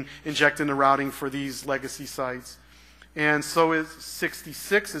 is being injected into routing for these legacy sites. And so is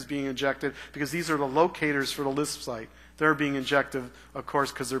 66 is being injected because these are the locators for the LISP site. They're being injected, of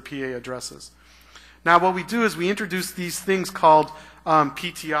course, because they're PA addresses. Now what we do is we introduce these things called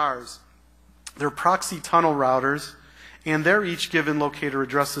PTRs. They're proxy tunnel routers, and they're each given locator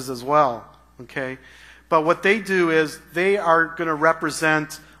addresses as well. Okay? But what they do is they are going to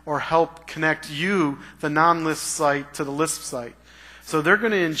represent or help connect you, the non-LISP site, to the LISP site. So they're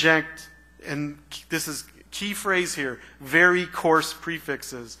going to inject, and this is key phrase here, very coarse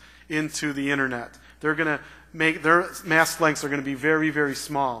prefixes into the internet. They're going to make their mask lengths are going to be very, very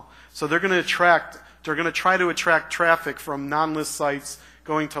small. So they're going to try to attract traffic from non-LISP sites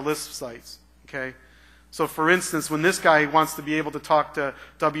going to LISP sites. Okay? So for instance, when this guy wants to be able to talk to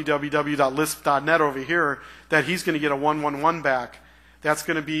www.lisp.net over here, that he's going to get a 111 back. That's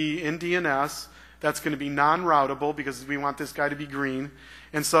going to be in DNS. That's going to be non-routable because we want this guy to be green.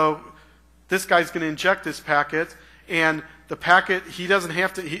 And so this guy's going to inject this packet, and the packet, he doesn't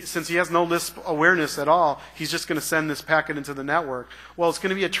have to, since he has no LISP awareness at all, he's just going to send this packet into the network. Well, it's going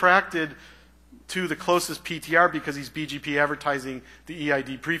to be attracted to the closest PTR because he's BGP advertising the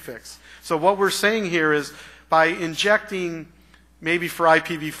EID prefix. So what we're saying here is by injecting maybe for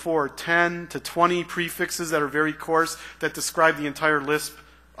IPv4 10 to 20 prefixes that are very coarse that describe the entire LISP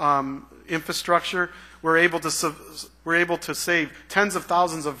infrastructure, we're able to save tens of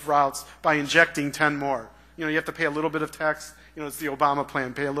thousands of routes by injecting 10 more. You know, you have to pay a little bit of tax. You know, it's the Obama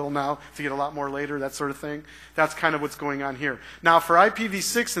plan. Pay a little now to get a lot more later, that sort of thing. That's kind of what's going on here. Now, for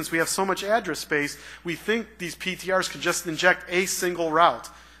IPv6, since we have so much address space, we think these PTRs could just inject a single route,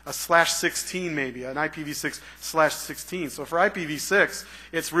 a /16 maybe, an IPv6 /16. So for IPv6,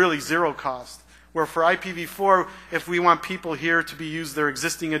 it's really zero cost. Where for IPv4, if we want people here to use their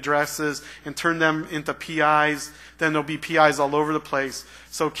existing addresses and turn them into PIs, then there'll be PIs all over the place.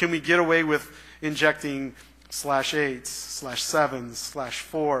 So can we get away with injecting /8s, /7s,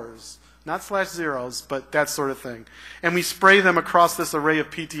 /4s, not /0s, but that sort of thing. And we spray them across this array of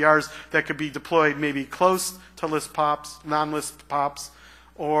PTRs that could be deployed maybe close to LISP POPs, non-LISP POPs,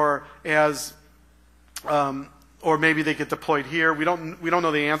 or as, or maybe they get deployed here. We don't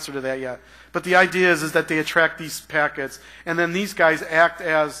know the answer to that yet. But the idea is that they attract these packets, and then these guys act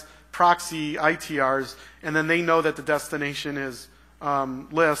as proxy ITRs, and then they know that the destination is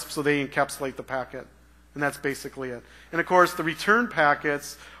LISP, so they encapsulate the packet. And that's basically it. And of course, the return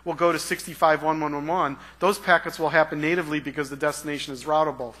packets will go to 65.1111. Those packets will happen natively because the destination is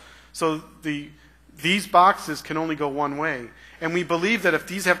routable. So these boxes can only go one way. And we believe that if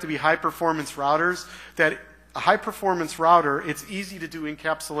these have to be high-performance routers, that a high-performance router, it's easy to do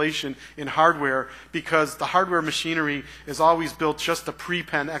encapsulation in hardware because the hardware machinery is always built just to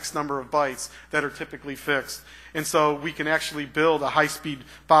pre-pen X number of bytes that are typically fixed. And so we can actually build a high-speed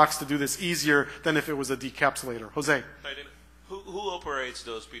box to do this easier than if it was a decapsulator. Jose? Who operates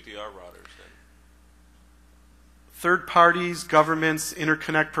those PTR routers then? Third parties, governments,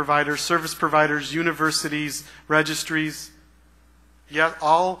 interconnect providers, service providers, universities, registries. Yeah,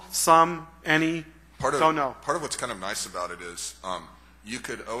 all, some, any. Don't know. Part of what's kind of nice about it is you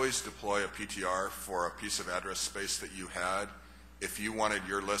could always deploy a PTR for a piece of address space that you had if you wanted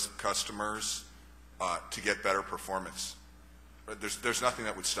your LISP customers to get better performance. There's nothing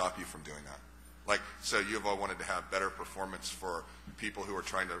that would stop you from doing that. Like, so you've all wanted to have better performance for people who are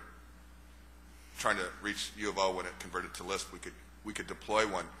trying to trying to reach U of O when it converted to Lisp, we could deploy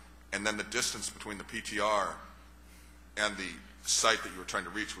one, and then the distance between the PTR and the site that you were trying to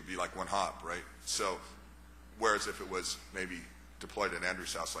reach would be like one hop, right? So, whereas if it was maybe deployed at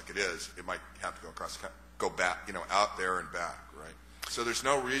Andrew's house like it is, it might have to go back, out there and back, right? So there's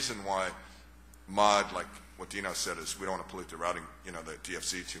no reason why mod, like what Dino said, is we don't want to pollute the routing, the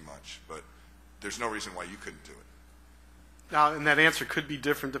DFZ too much, but there's no reason why you couldn't do it. Now, and that answer could be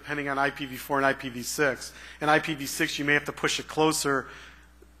different depending on IPv4 and IPv6. In IPv6, you may have to push it closer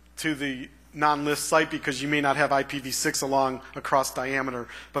to the non-LISP site because you may not have IPv6 along across diameter.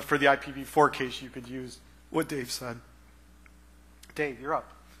 But for the IPv4 case, you could use what Dave said. Dave, you're up.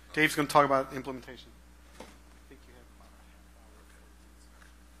 Dave's going to talk about implementation. I think you have about a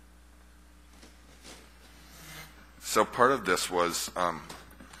half hour. So part of this was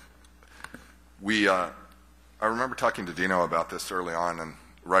I remember talking to Dino about this early on, and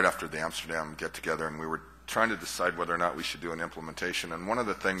right after the Amsterdam get-together, and we were trying to decide whether or not we should do an implementation. And one of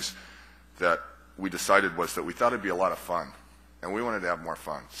the things that we decided was that we thought it'd be a lot of fun, and we wanted to have more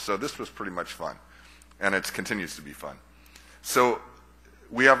fun. So this was pretty much fun, and it continues to be fun. So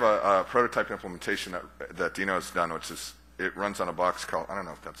we have a prototype implementation that Dino has done, which is, it runs on a box called, I don't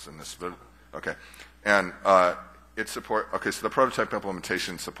know if that's in this, but okay. And so the prototype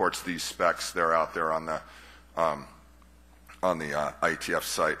implementation supports these specs that are out there on the IETF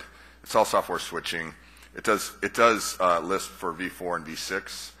site. It's all software switching. It does Lisp for v4 and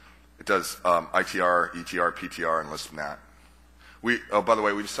v6. It does ITR, ETR, PTR, and Lisp NAT. By the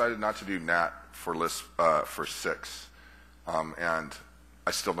way, we decided not to do NAT for Lisp for 6, and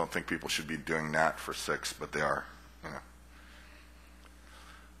I still don't think people should be doing NAT for 6, but they are.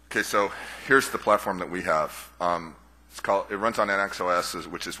 Okay, so here's the platform that we have. It runs on NXOS,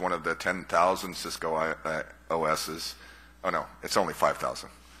 which is one of the 10,000 Cisco OSs. Oh no, it's only 5,000.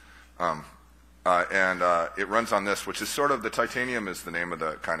 And it runs on this, which is sort of, the Titanium is the name of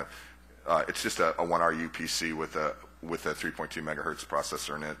the kind of, it's just a 1RU PC with a 3.2 megahertz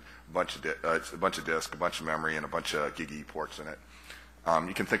processor in it, a bunch of disk, a bunch of memory, and a bunch of GigE ports in it.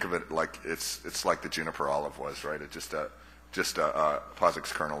 You can think of it like it's like the Juniper Olive was, right? It's just a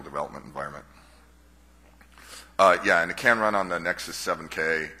POSIX kernel development environment. And it can run on the Nexus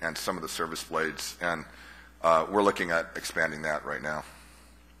 7K and some of the service blades, and we're looking at expanding that right now.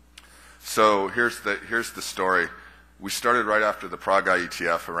 So here's the story. We started right after the Prague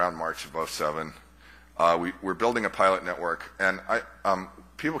IETF around March of 2007. We're building a pilot network, and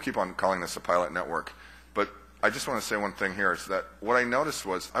people keep on calling this a pilot network, but I just want to say one thing here is that what I noticed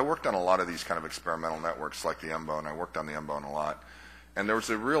was I worked on a lot of these kind of experimental networks like the MBone. I worked on the MBone a lot. And there was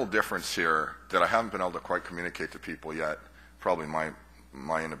a real difference here that I haven't been able to quite communicate to people yet, probably my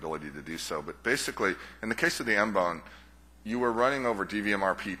inability to do so. But basically, in the case of the MBone, you were running over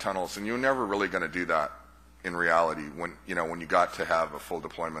DVMRP tunnels, and you were never really going to do that in reality when you got to have a full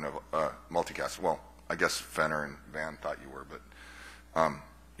deployment of multicast. Well, I guess Fenner and Van thought you were, but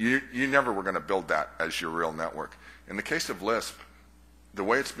you never were going to build that as your real network. In the case of Lisp, the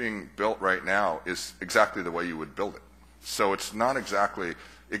way it's being built right now is exactly the way you would build it. So it's not exactly,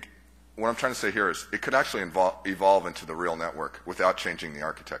 what I'm trying to say here is it could actually evolve into the real network without changing the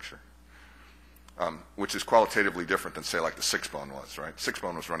architecture, which is qualitatively different than, say, like the 6-bone was, right?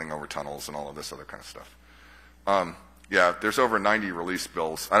 6-bone was running over tunnels and all of this other kind of stuff. There's over 90 release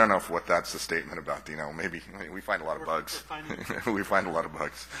bills. I don't know what that's a statement about, Dino. Maybe we find a lot of bugs. We find a lot of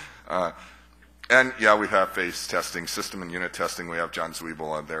bugs. And we have phase testing, system and unit testing. We have John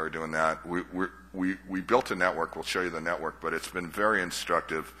Zwiebel there doing that. We built a network. We'll show you the network, but it's been very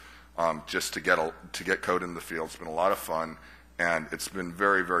instructive just to get code in the field. It's been a lot of fun, and it's been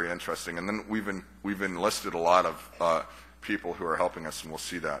very, very interesting. And then we've enlisted a lot of people who are helping us, and we'll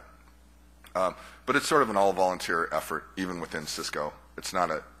see that. But it's sort of an all-volunteer effort, even within Cisco. It's not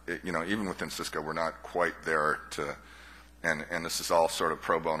even within Cisco, we're not quite there to, and this is all sort of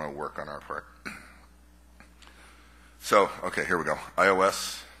pro bono work on our part. So, okay, here we go.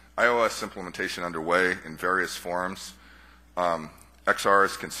 iOS implementation underway in various forms. XR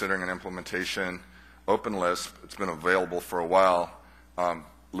is considering an implementation. OpenLisp, it's been available for a while.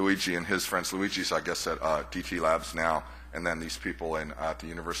 Luigi and his friends, Luigi's, I guess, at DT Labs now, and then these people at the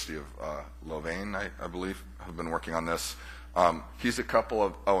University of Louvain, I believe, have been working on this. He's a couple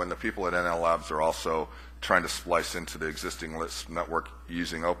of, and the people at NL Labs are also trying to splice into the existing Lisp network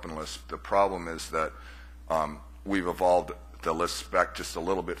using OpenLisp. The problem is that we've evolved the Lisp spec just a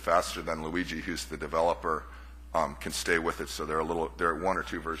little bit faster than Luigi, who's the developer, can stay with it, so they're 1 or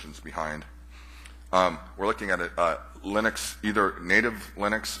 2 versions behind. We're looking at Linux, either native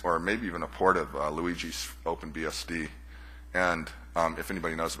Linux or maybe even a port of Luigi's OpenBSD. And If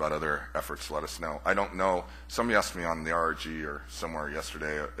anybody knows about other efforts, let us know. I don't know. Somebody asked me on the RRG or somewhere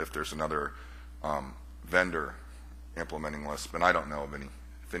yesterday if there's another vendor implementing Lisp, and I don't know of any.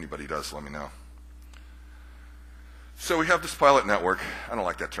 If anybody does, let me know. So we have this pilot network. I don't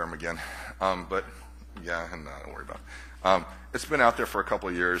like that term again, but yeah, and don't worry about it. It's been out there for a couple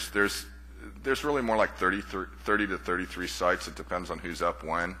of years. There's really more like 30 to 33 sites. It depends on who's up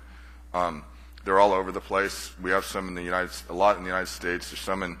when. They're all over the place. We have some in a lot in the United States. There's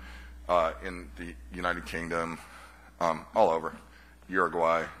some in the United Kingdom, all over,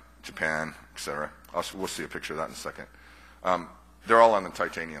 Uruguay, Japan, etc. We'll see a picture of that in a second. They're all on the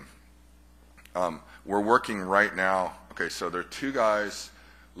Titanium. We're working right now. Okay, so there are two guys.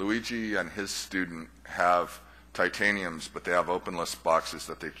 Luigi and his student have Titaniums, but they have OpenLisp boxes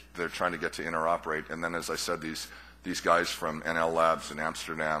that they're trying to get to interoperate. And then, as I said, these guys from NL Labs in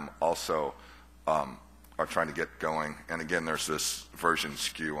Amsterdam also are trying to get going. And again, there's this version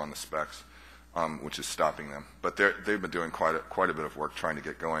skew on the specs, which is stopping them. But they've been doing quite a bit of work trying to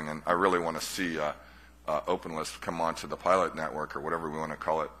get going. And I really want to see OpenLisp come onto the pilot network, or whatever we want to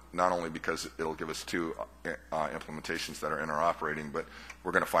call it, not only because it'll give us two implementations that are interoperating, but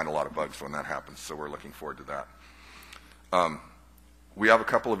we're going to find a lot of bugs when that happens. So we're looking forward to that. We have a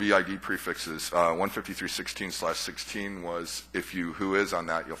couple of EID prefixes. 153.16/16 was, who is on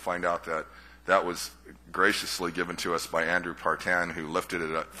that, you'll find out that was graciously given to us by Andrew Partan, who lifted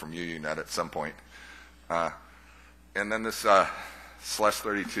it up from UUNet at some point. And then this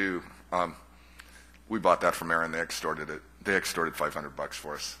 /32, we bought that from Aaron. They extorted it. They extorted $500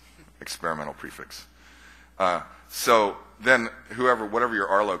 for us, experimental prefix. So then whatever your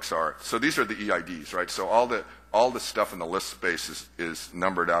RLOCs are, so these are the EIDs, right? So all the stuff in the Lisp space is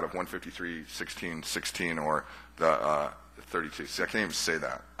numbered out of 153.16/16 or the 32. See, I can't even say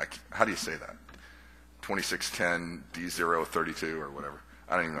that. How do you say that? 2610 D032 or whatever.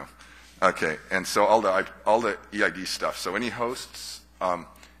 I don't even know. Okay, and so all the EID stuff. So any hosts,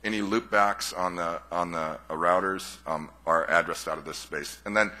 any loopbacks on the routers are addressed out of this space,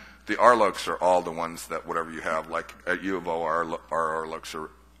 and then the RLOCs are all the ones that whatever you have. Like at U of O, our RLOCs are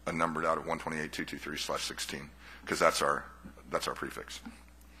numbered out of 128.223/16 because that's our prefix.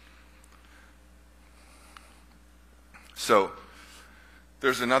 So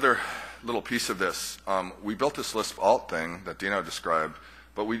there's another little piece of this. We built this LISP+ALT thing that Dino described,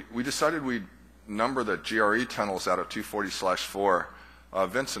 but we decided we'd number the GRE tunnels out of 240/4.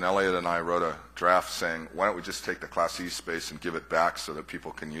 Vince and Elliot and I wrote a draft saying, why don't we just take the Class E space and give it back so that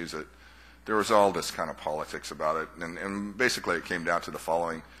people can use it. There was all this kind of politics about it, and basically it came down to the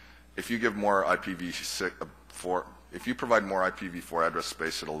following. If you give more IPv4, if you provide more IPv4 address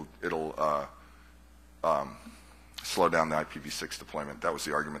space, it'll slow down the IPv6 deployment. That was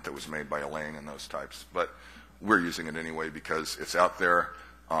the argument that was made by Elaine and those types. But we're using it anyway because it's out there.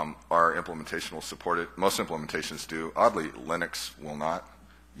 Our implementation will support it. Most implementations do. Oddly, Linux will not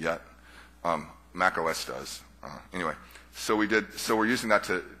yet. Mac OS does. Anyway, so we're using that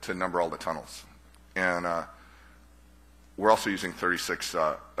to number all the tunnels. And we're also using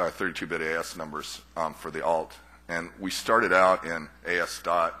 32-bit AS numbers for the alt. And we started out in AS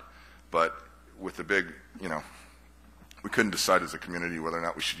dot, but with the big, we couldn't decide as a community whether or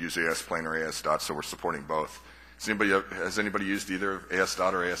not we should use AS plain or AS dot, so we're supporting both. Has anybody used either AS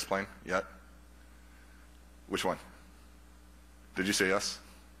dot or AS plain yet? Which one? Did you say yes?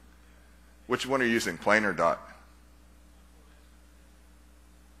 Which one are you using, plain or dot?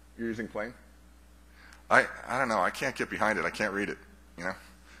 You're using plain? I don't know. I can't get behind it. I can't read it.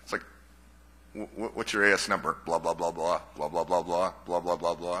 It's like, what's your AS number? Blah blah blah blah blah blah blah blah blah blah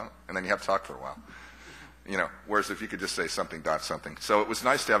blah blah, and then you have to talk for a while. Whereas if you could just say something dot something. So it was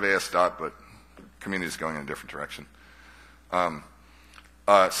nice to have AS dot, but community is going in a different direction.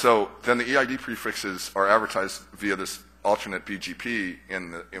 So then the EID prefixes are advertised via this alternate BGP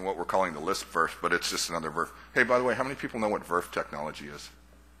in what we're calling the Lisp VRF, but it's just another VRF. Hey, by the way, how many people know what VRF technology is?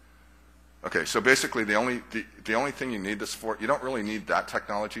 Okay, so basically the only thing you need this for, you don't really need that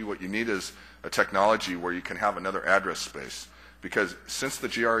technology. What you need is a technology where you can have another address space. Because since the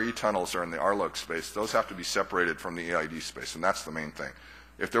GRE tunnels are in the RLOC space, those have to be separated from the EID space, and that's the main thing.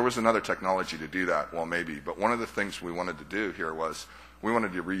 If there was another technology to do that, well, maybe. But one of the things we wanted to do here was we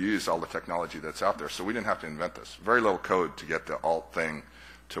wanted to reuse all the technology that's out there, so we didn't have to invent this. Very little code to get the alt thing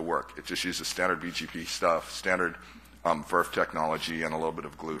to work. It just uses standard BGP stuff, standard VRF technology, and a little bit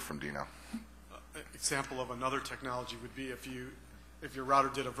of glue from Dino. Example of another technology would be if your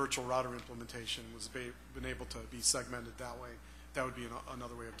router did a virtual router implementation, was been able to be segmented that way. That would be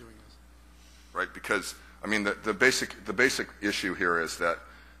another way of doing this. Right, because I mean the basic issue here is that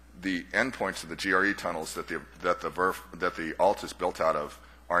the endpoints of the GRE tunnels that the ALT is built out of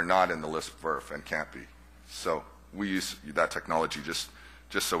are not in the LISP VRF and can't be. So we use that technology just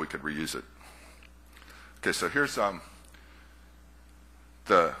so we could reuse it. Okay, so here's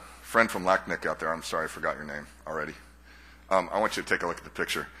the friend from LACNIC out there. I'm sorry, I forgot your name already. I want you to take a look at the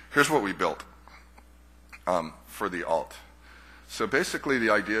picture. Here's what we built for the ALT. So basically the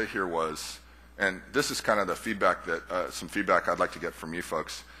idea here was, and this is kind of the feedback that, some feedback I'd like to get from you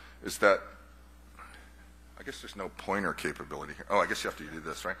folks, is that, I guess there's no pointer capability here. Oh, I guess you have to do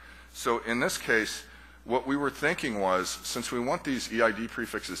this, right? So in this case, what we were thinking was, since we want these EID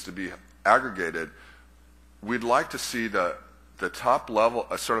prefixes to be aggregated, we'd like to see the top level,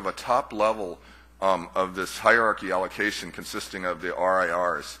 sort of a top level of this hierarchy allocation consisting of the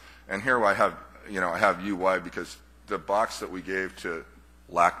RIRs. And here I have, I have UI because the box that we gave to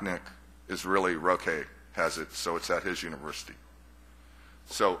LACNIC is really Roque has it, so it's at his university.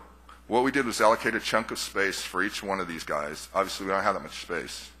 So what we did was allocate a chunk of space for each one of these guys. Obviously, we don't have that much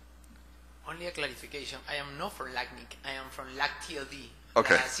space. Only a clarification. I am not from LACNIC. I am from LACTLD.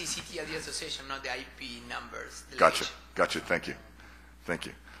 Okay. The CCTLD association, not the IP numbers. Gotcha. Gotcha. Thank you. Thank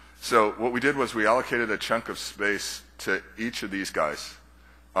you. So what we did was we allocated a chunk of space to each of these guys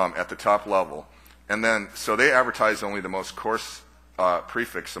at the top level. And then, so they advertise only the most coarse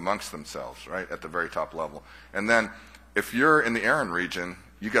prefix amongst themselves, right, at the very top level. And then if you're in the Aaron region,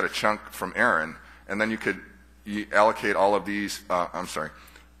 you get a chunk from Aaron, and then you allocate all of these,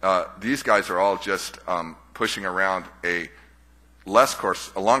 these guys are all just pushing around a less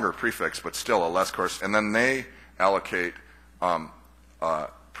coarse, a longer prefix, but still a less coarse, and then they allocate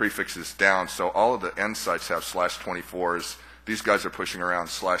prefixes down. So all of the end sites have /24s. These guys are pushing around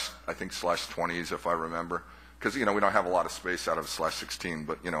 /20s, if I remember, because we don't have a lot of space out of /16,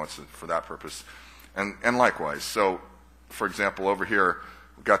 but it's for that purpose. And likewise, so for example, over here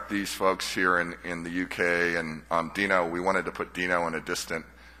we've got these folks here in the UK, and Dino. We wanted to put Dino in a distant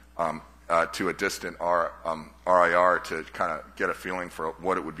to a distant RIR to kind of get a feeling for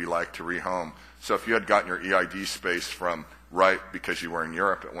what it would be like to rehome. So if you had gotten your EID space from RIPE because you were in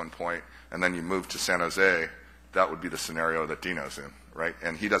Europe at one point, and then you moved to San Jose, that would be the scenario that Dino's in, right?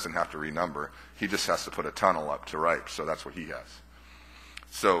 And he doesn't have to renumber. He just has to put a tunnel up to RIPE, so that's what he has.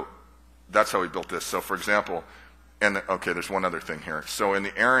 So that's how we built this. So for example, and okay, there's one other thing here. So in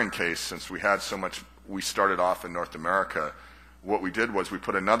the Aaron case, since we had so much, we started off in North America, what we did was we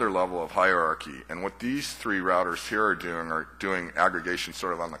put another level of hierarchy. And what these three routers here are doing aggregation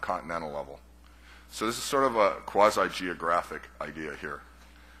sort of on the continental level. So this is sort of a quasi-geographic idea here.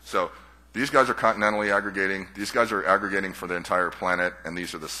 So these guys are continentally aggregating. These guys are aggregating for the entire planet, and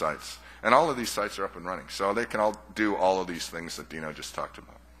these are the sites. And all of these sites are up and running. So they can all do all of these things that Dino just talked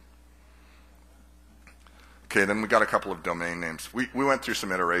about. Okay, then we got a couple of domain names. We went through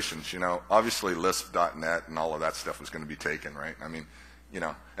some iterations. Obviously LISP.net and all of that stuff was going to be taken, right? I mean,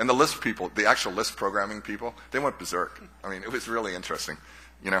 and the LISP people, the actual LISP programming people, they went berserk. I mean, it was really interesting.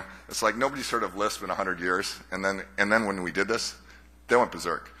 It's like nobody's heard of LISP in 100 years, and then when we did this, they went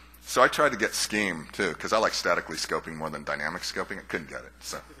berserk. So I tried to get Scheme too, because I like statically scoping more than dynamic scoping. I couldn't get it,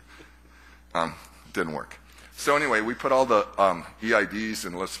 so didn't work. So anyway, we put all the EIDs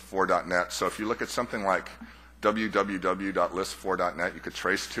in LISP4.net. So if you look at something like www.lisp4.net, you could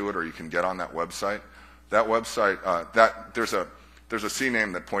trace to it, or you can get on that website. That website, there's a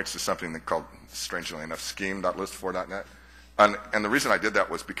CNAME that points to something called, strangely enough, scheme.lisp4.net. And the reason I did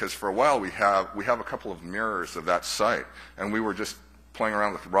that was because for a while we have a couple of mirrors of that site, and we were just playing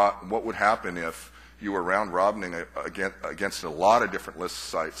around with what would happen if you were round robining against a lot of different LISP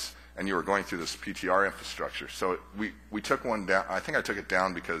sites, and you were going through this PTR infrastructure. So we took one down. I think I took it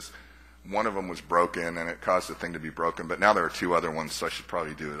down because one of them was broken, and it caused the thing to be broken. But now there are two other ones, so I should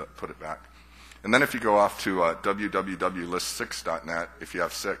probably put it back. And then if you go off to www.list6.net, if you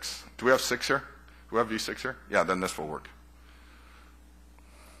have 6. Do we have 6 here? Do we have V6 here? Yeah, then this will work.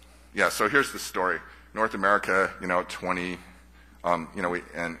 Yeah, so here's the story. North America, 20, and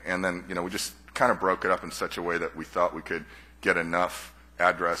then, we just kind of broke it up in such a way that we thought we could get enough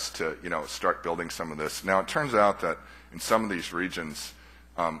address to, start building some of this. Now, it turns out that in some of these regions,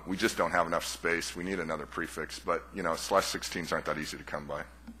 we just don't have enough space. We need another prefix, but, /16s aren't that easy to come by.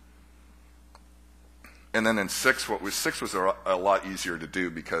 And then in 6 was a lot easier to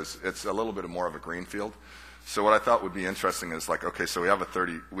do because it's a little bit more of a greenfield. So what I thought would be interesting is like, okay, so we have a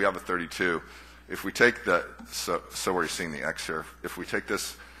 32. If we take so where you're seeing the X here, if we take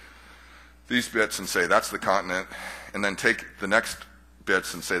these bits and say that's the continent, and then take the next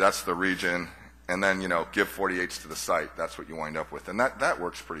bits and say that's the region, and then give 48s to the site, that's what you wind up with, and that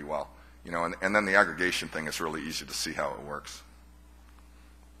works pretty well, and then the aggregation thing is really easy to see how it works.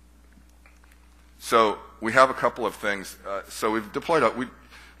 So we have a couple of things. So we've deployed.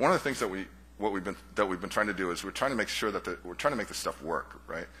 One of the things that we've been trying to do is we're trying to make sure that we're trying to make this stuff work,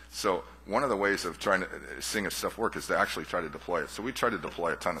 right? So one of the ways of trying to seeing if stuff work is to actually try to deploy it. So we try to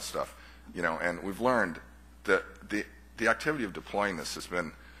deploy a ton of stuff, and we've learned that the activity of deploying this has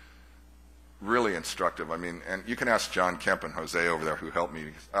been really instructive. I mean, and you can ask John Kemp and Jose over there who helped me.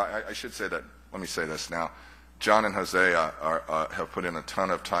 I should say that. Let me say this now. John and Jose have put in a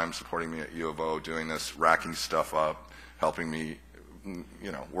ton of time supporting me at U of O, doing this, racking stuff up, helping me,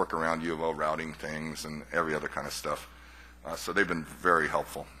 work around U of O routing things and every other kind of stuff. So they've been very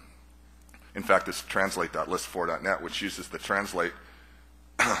helpful. In fact, this translate.list4.net, which uses the translate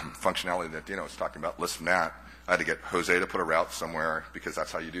functionality that Dino was talking about, LISP+NAT, I had to get Jose to put a route somewhere because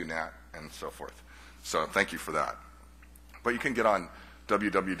that's how you do NAT and so forth. So thank you for that. But you can get on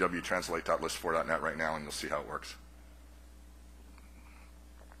www.translate.list4.net right now and you'll see how it works.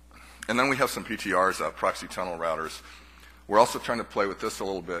 And then we have some PTRs, proxy tunnel routers. We're also trying to play with this a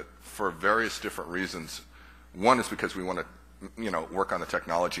little bit for various different reasons. One is because we want to, work on the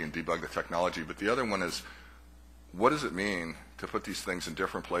technology and debug the technology. But the other one is, what does it mean to put these things in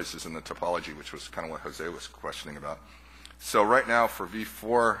different places in the topology, which was kind of what Jose was questioning about. So right now for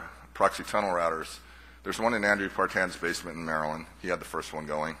V4 proxy tunnel routers, there's one in Andrew Partan's basement in Maryland. He had the first one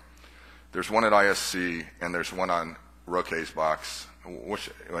going. There's one at ISC, and there's one on Roque's box,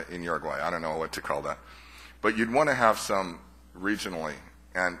 which in Uruguay. I don't know what to call that. But you'd want to have some regionally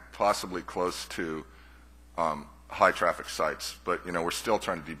and possibly close to high traffic sites. But we're still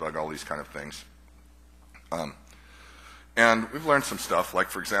trying to debug all these kind of things. And we've learned some stuff. Like,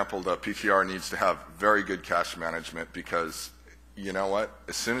 for example, the PTR needs to have very good cache management because, you know what?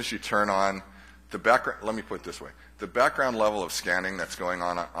 As soon as you turn on the background, let me put it this way. The background level of scanning that's going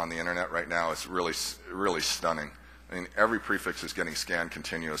on the internet right now is really, really stunning. I mean, every prefix is getting scanned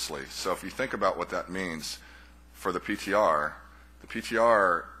continuously. So if you think about what that means for the PTR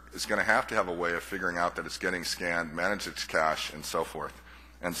is going to have a way of figuring out that it's getting scanned, manage its cache, and so forth.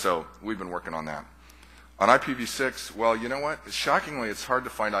 And so we've been working on that. On IPv6, well, you know what? Shockingly, it's hard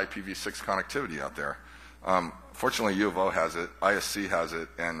to find IPv6 connectivity out there. Fortunately, U of O has it, ISC has it,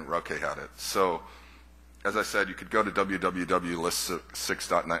 and Roque had it. So, as I said, you could go to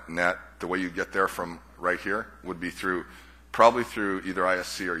www.list6.net. The way you get there from right here would be probably through either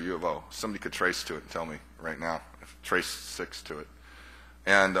ISC or U of O. Somebody could trace to it and tell me right now, trace 6 to it.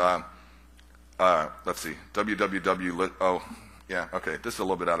 And let's see, oh, yeah, okay, this is a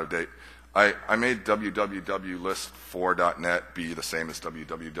little bit out of date. I made www.list4.net be the same as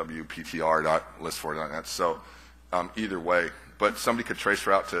www.ptr.list4.net. So either way, but somebody could trace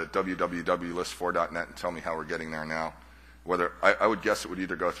route to www.list4.net and tell me how we're getting there now. Whether I would guess it would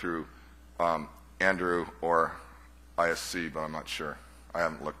either go through Andrew or ISC, but I'm not sure. I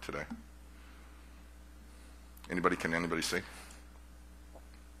haven't looked today. Can anybody see?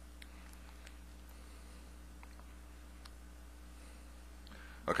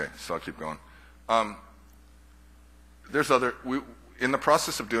 Okay, so I'll keep going. In the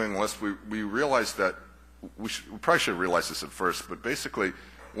process of doing LISP, we realized that we probably should have realized this at first, but basically,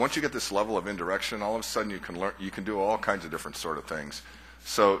 once you get this level of indirection, all of a sudden you can do all kinds of different sort of things.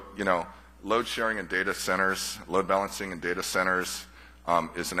 So, load sharing in data centers, load balancing in data centers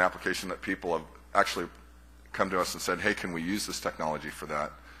is an application that people have actually come to us and said, hey, can we use this technology for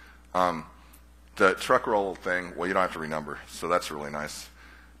that? The truck roll thing, well, you don't have to renumber, so that's really nice.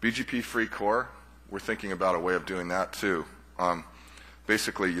 BGP free core, we're thinking about a way of doing that too.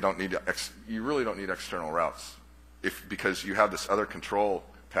 Basically, you really don't need external routes because you have this other control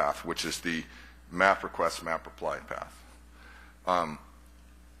path, which is the map request, map reply path.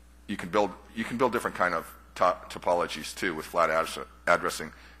 You can build different kind of topologies too with flat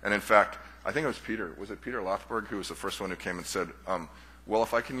addressing. And in fact, I think it was Peter Lothberg who was the first one who came and said, well,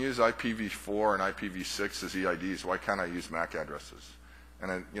 if I can use IPv4 and IPv6 as EIDs, why can't I use MAC addresses? And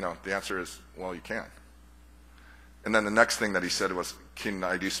then, the answer is, well, you can. And then the next thing that he said was, can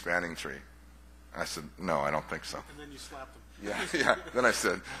I do spanning tree? I said, no, I don't think so. And then you slapped him. Yeah. Then I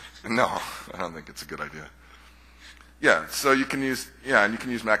said, no, I don't think it's a good idea. Yeah, so you can use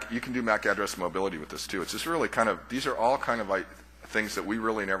MAC. You can do MAC address mobility with this too. It's just really these are all kind of like things that we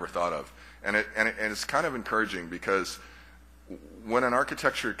really never thought of, and it's kind of encouraging because when an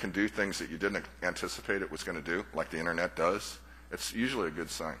architecture can do things that you didn't anticipate it was going to do, like the internet does, it's usually a good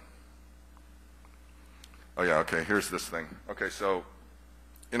sign. Oh yeah, okay, here's this thing. Okay, so,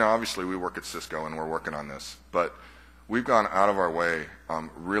 obviously we work at Cisco and we're working on this, but we've gone out of our way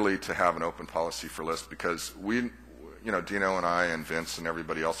really to have an open policy for LISP because Dino and I and Vince and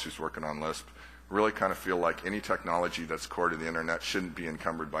everybody else who's working on LISP really kind of feel like any technology that's core to the internet shouldn't be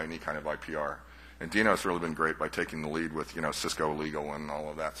encumbered by any kind of IPR. And Dino has really been great by taking the lead with, Cisco legal and all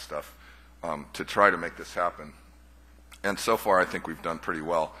of that stuff to try to make this happen. And so far, I think we've done pretty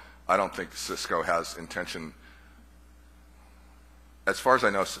well. I don't think Cisco has intention. As far as I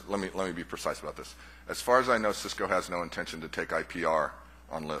know, let me be precise about this. As far as I know, Cisco has no intention to take IPR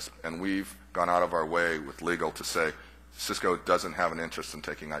on Lisp, and we've gone out of our way with legal to say Cisco doesn't have an interest in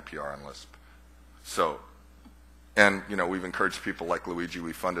taking IPR on Lisp. So, and we've encouraged people like Luigi.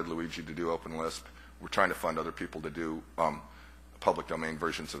 We funded Luigi to do Open Lisp. We're trying to fund other people to do public domain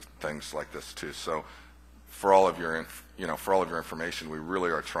versions of things like this too. So, for all of your information, we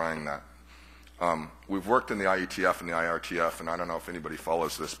really are trying that. We've worked in the IETF and the IRTF, and I don't know if anybody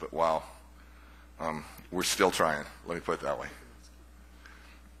follows this, but wow, we're still trying. Let me put it that way.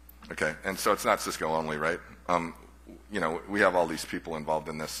 Okay, and so it's not Cisco only, right? We have all these people involved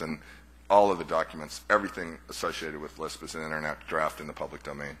in this, and all of the documents, everything associated with Lisp is an internet draft in the public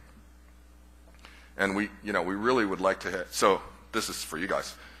domain. And we really would like to so this is for you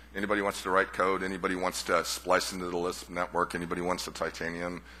guys. Anybody wants to write code, anybody wants to splice into the Lisp network, anybody wants to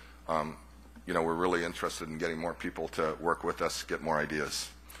titanium, we're really interested in getting more people to work with us, get more ideas.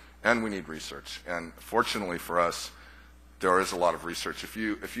 And we need research. And fortunately for us, there is a lot of research. If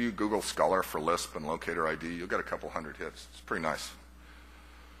you Google Scholar for Lisp and Locator ID, you'll get a couple hundred hits. It's pretty nice.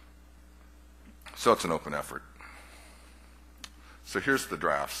 So it's an open effort. So here's the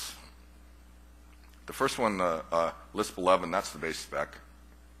drafts. The first one, Lisp 11, that's the base spec.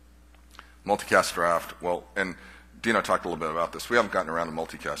 Multicast draft, well, and Dino talked a little bit about this. We haven't gotten around to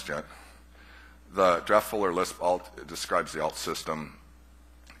multicast yet. The draft folder LISP+ALT describes the alt system.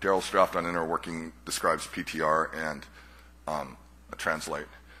 Daryl's draft on interworking describes PTR and a translate.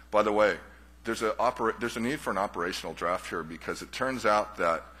 By the way, there's a need for an operational draft here because it turns out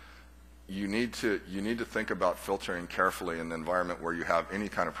that you need to think about filtering carefully in the environment where you have any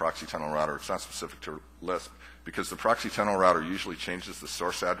kind of proxy tunnel router. It's not specific to Lisp because the proxy tunnel router usually changes the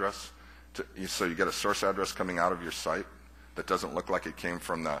source address. So you get a source address coming out of your site that doesn't look like it came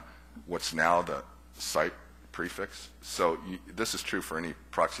from what's now the site prefix. So this is true for any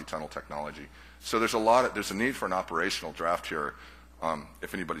proxy tunnel technology. So there's a need for an operational draft here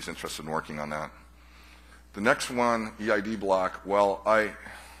if anybody's interested in working on that. The next one, EID block, well, I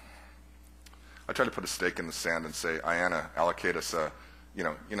try to put a stake in the sand and say, IANA, allocate us the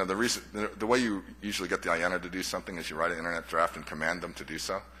way you usually get the IANA to do something is you write an internet draft and command them to do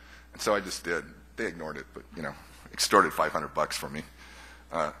so. And so I just did. They ignored it, but, extorted $500 from me.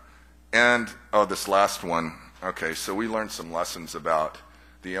 This last one, okay, so we learned some lessons about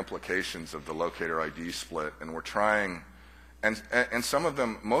the implications of the locator ID split, and we're trying, and some of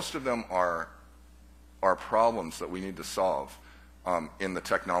them, most of them are problems that we need to solve in the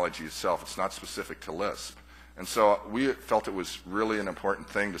technology itself. It's not specific to Lisp. And so we felt it was really an important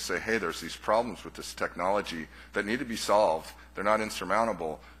thing to say, hey, there's these problems with this technology that need to be solved. They're not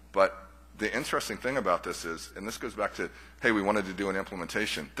insurmountable. But the interesting thing about this is, and this goes back to, hey, we wanted to do an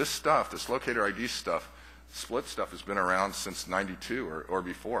implementation. This locator ID stuff, split stuff, has been around since '92 or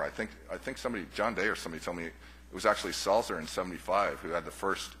before. I think somebody, John Day or somebody told me it was actually Salzer in '75 who had the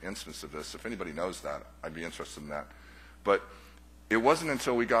first instance of this. If anybody knows that, I'd be interested in that. But it wasn't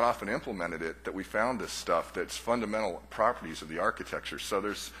until we got off and implemented it that we found this stuff that's fundamental properties of the architecture. So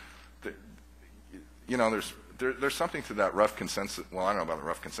there's something to that rough consensus. Well, I don't know about the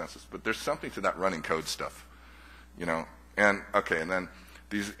rough consensus, but there's something to that running code stuff, And okay, and then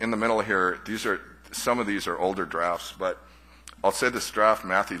these in the middle here, some of these are older drafts, but I'll say this draft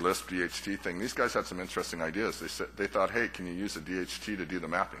Mathy Lisp DHT thing. These guys had some interesting ideas. They thought, hey, can you use a DHT to do the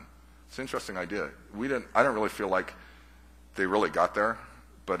mapping? It's an interesting idea. I don't really feel like they really got there,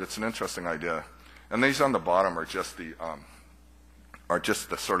 but it's an interesting idea. And these on the bottom are just the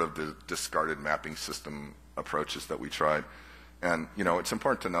sort of the discarded mapping system approaches that we tried. And, it's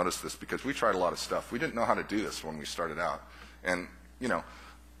important to notice this because we tried a lot of stuff. We didn't know how to do this when we started out. And,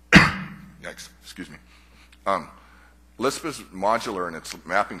 yikes, excuse me. Lisp is modular in its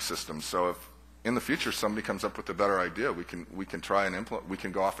mapping system, so if in the future somebody comes up with a better idea, we can try and we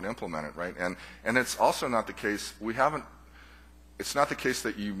can go off and implement it, right? And it's also not the case, it's not the case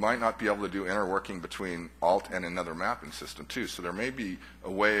that you might not be able to do interworking between alt and another mapping system too. So there may be a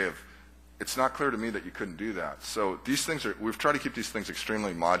way of, it's not clear to me that you couldn't do that. So these things we've tried to keep these things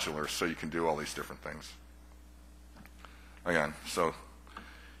extremely modular so you can do all these different things. Again, so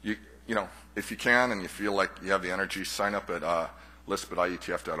if you can and you feel like you have the energy, sign up at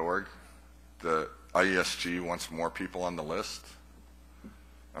lisp@ietf.org. The IESG wants more people on the list.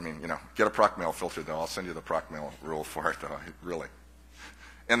 Get a proc mail filter, though. I'll send you the proc mail rule for it, though, really.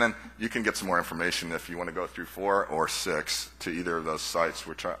 And then you can get some more information if you want to go through 4 or 6 to either of those sites.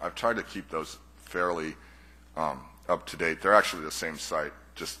 I've tried to keep those fairly up to date. They're actually the same site,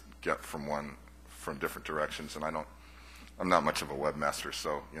 just get from different directions. And I'm not much of a webmaster,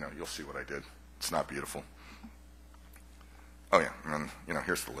 so you'll see what I did. It's not beautiful. Oh yeah, and then,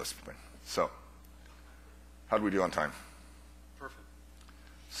 here's the Lisp thing. So, how do we do on time? Perfect.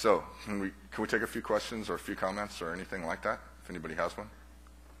 So, can we take a few questions or a few comments or anything like that, if anybody has one?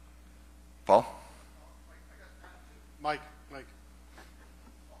 Paul? Mike.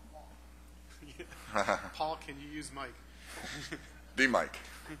 Paul, can you use Mike? The Mike.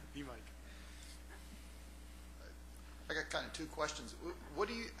 The Mike. I got kind of two questions.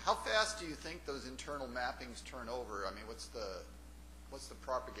 How fast do you think those internal mappings turn over? I mean, what's the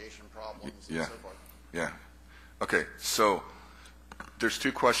propagation problems and so forth? Yeah. Okay, so there's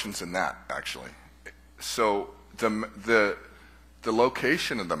two questions in that, actually. So the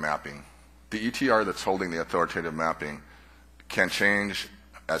location of the mapping, the ETR that's holding the authoritative mapping, can change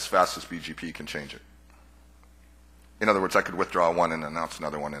as fast as BGP can change it. In other words, I could withdraw one and announce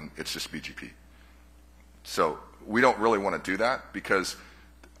another one, and it's just BGP. So we don't really want to do that because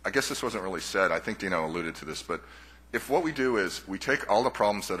I guess this wasn't really said. I think Dino alluded to this, but if what we do is we take all the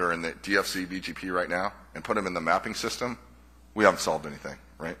problems that are in the DFC BGP right now and put them in the mapping system, we haven't solved anything,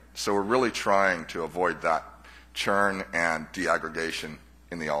 right? So we're really trying to avoid that churn and deaggregation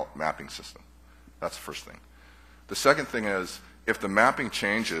in the alt mapping system. That's the first thing. The second thing is if the mapping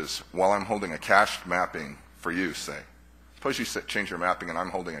changes while I'm holding a cached mapping for you, say. Suppose you change your mapping and I'm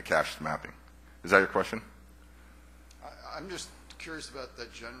holding a cached mapping. Is that your question? I'm just curious about the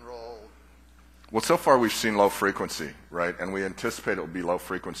general. Well, so far we've seen low frequency, right? And we anticipate it will be low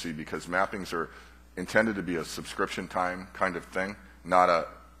frequency because mappings are intended to be a subscription time kind of thing, and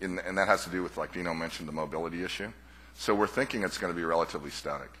that has to do with, like Dino mentioned, the mobility issue. So we're thinking it's going to be relatively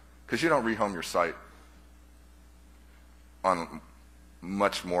static because you don't rehome your site on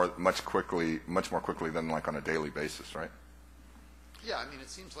much more quickly than like on a daily basis, right? Yeah, I mean, it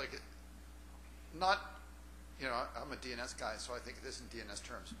seems like I'm a DNS guy, so I think of this in DNS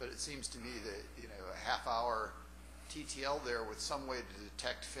terms, but it seems to me that, a half-hour TTL there with some way to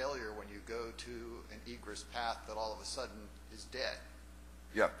detect failure when you go to an egress path that all of a sudden is dead.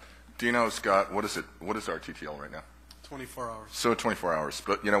 Yeah. Dino's got, what is our TTL right now? 24 hours. So 24 hours,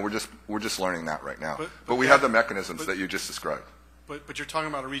 but we're just learning that right now. But we that, have the mechanisms that you just described. But you're talking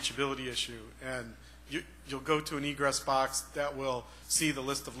about a reachability issue, and you'll go to an egress box that will see the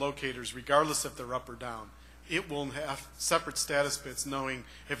list of locators regardless if they're up or down. It will have separate status bits knowing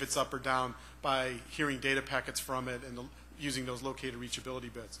if it's up or down by hearing data packets from it and using those locator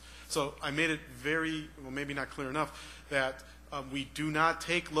reachability bits. So I made it maybe not clear enough, that we do not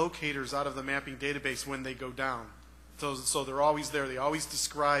take locators out of the mapping database when they go down. So they're always there. They always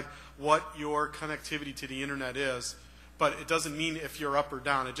describe what your connectivity to the internet is, but it doesn't mean if you're up or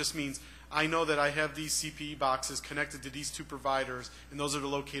down. It just means I know that I have these CPE boxes connected to these two providers, and those are the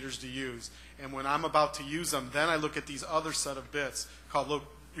locators to use. And when I'm about to use them, then I look at these other set of bits called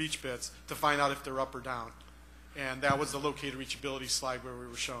reach bits to find out if they're up or down. And that was the locator reachability slide where we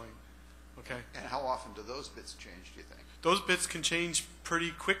were showing. Okay. And how often do those bits change, do you think? Those bits can change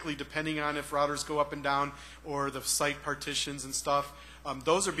pretty quickly depending on if routers go up and down or the site partitions and stuff.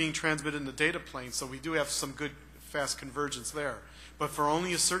 Those are being transmitted in the data plane, so we do have some good fast convergence there. But for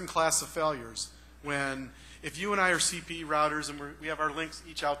only a certain class of failures, if you and I are CPE routers and we have our links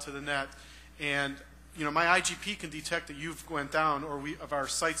each out to the net, and my IGP can detect that you've went down or of our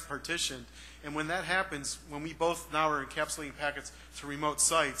sites partitioned, and when that happens, when we both now are encapsulating packets to remote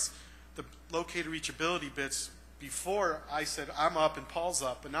sites, the locator reachability bits, before I said I'm up and Paul's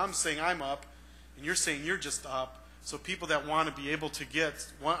up, and now I'm saying I'm up, and you're saying you're just up. So people that want to be able to get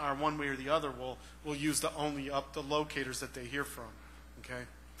one way or the other will use the locators that they hear from. Okay.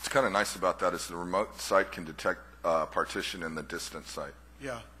 What's kind of nice about that is the remote site can detect partition in the distant site.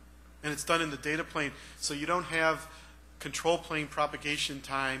 Yeah, and it's done in the data plane, so you don't have control plane propagation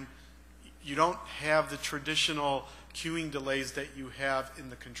time. You don't have the traditional queuing delays that you have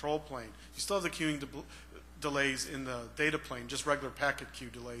in the control plane. You still have the queuing delays in the data plane, just regular packet queue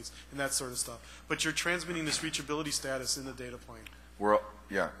delays and that sort of stuff. But you're transmitting this reachability status in the data plane.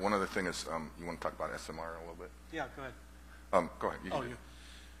 One other thing is, you want to talk about SMR a little bit? Yeah, go ahead. Go ahead. You can do it.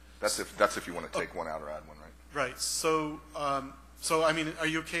 That's if you want to take one out or add one, right? Right. So I mean, are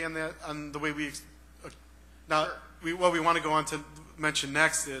you okay on that? On the way we now, what we want to go on to mention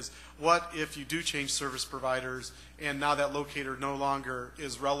next is what if you do change service providers and now that locator no longer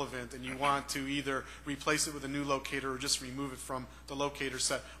is relevant and you want to either replace it with a new locator or just remove it from the locator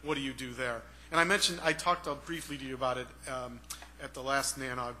set? What do you do there? And I talked briefly to you about it at the last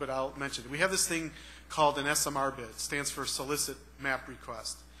NANOG, but I'll mention it. We have this thing called an SMR bit. It stands for solicit map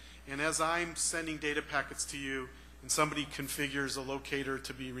request. And as I'm sending data packets to you and somebody configures a locator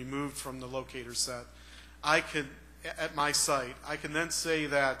to be removed from the locator set, I can, at my site, I can then say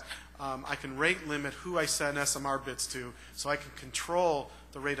that I can rate limit who I send SMR bits to, so I can control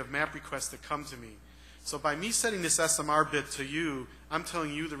the rate of map requests that come to me. So by me setting this SMR bit to you, I'm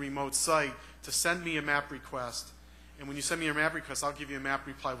telling you, the remote site, to send me a map request. And when you send me a map request, I'll give you a map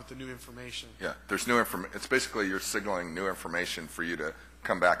reply with the new information. Yeah, there's new information. It's basically you're signaling new information for you to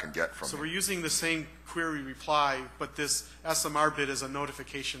come back and get from So me. we're using the same query reply, but this SMR bit is a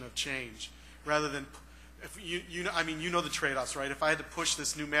notification of change, rather than, if I mean, you know the trade-offs, right? If I had to push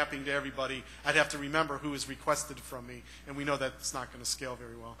this new mapping to everybody, I'd have to remember who is requested from me, and we know that's not going to scale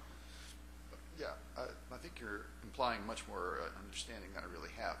very well. Yeah, I think you're implying much more understanding than I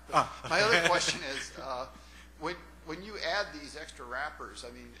really have. But my other question is, when you add these extra wrappers,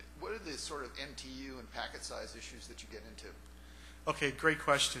 I mean, what are the sort of MTU and packet size issues that you get into? Okay, great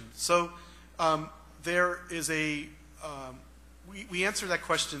question. So there is a, we answer that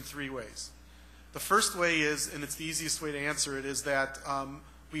question 3 ways. The first way is, and it's the easiest way to answer it, is that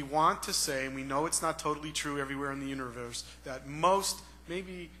we want to say, and we know it's not totally true everywhere in the universe, that most,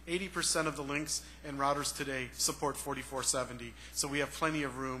 maybe 80% of the links and routers today support 4470. So we have plenty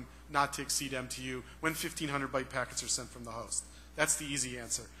of room not to exceed MTU when 1500 byte packets are sent from the host. That's the easy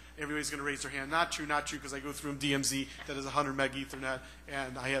answer. Everybody's going to raise their hand. Not true, because I go through DMZ that is 100 meg Ethernet,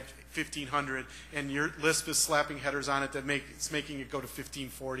 and I have 1500, and your Lisp is slapping headers on it that it's making it go to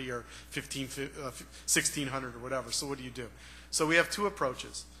 1540 or 1600 or whatever. So what do? So we have 2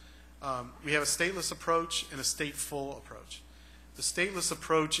 approaches. We have a stateless approach and a stateful approach. The stateless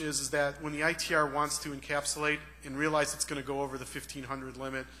approach is that when the ITR wants to encapsulate and realize it's going to go over the 1500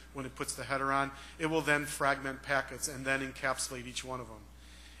 limit when it puts the header on, it will then fragment packets and then encapsulate each one of them.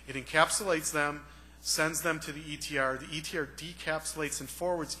 It encapsulates them, sends them to the ETR. The ETR decapsulates and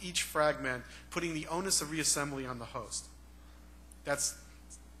forwards each fragment, putting the onus of reassembly on the host. That's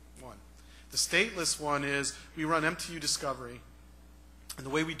one. The stateless one is we run MTU discovery. And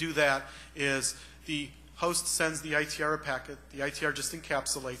the way we do that is the host sends the ITR a packet. The ITR just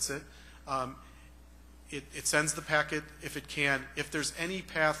encapsulates it. It sends the packet if it can. If there's any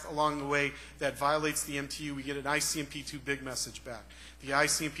path along the way that violates the MTU, we get an ICMP2 big message back. The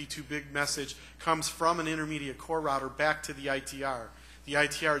ICMP2 big message comes from an intermediate core router back to the ITR. The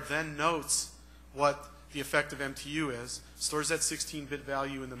ITR then notes what the effective MTU is, stores that 16-bit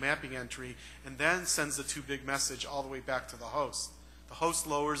value in the mapping entry, and then sends the 2 big message all the way back to the host. The host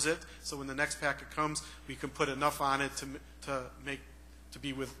lowers it, so when the next packet comes, we can put enough on it to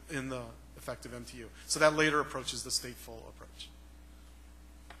be within the effective MTU. So that later approach is the stateful approach.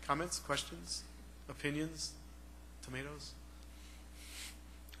 Comments, questions, opinions, tomatoes?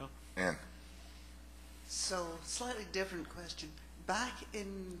 Oh. Ann. So, slightly different question. Back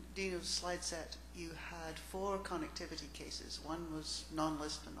in Dino's slide set, you had 4 connectivity cases. One was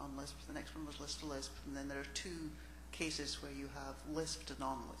non-LISP to non-LISP, the next one was LISP to LISP, and then there are 2 cases where you have LISP to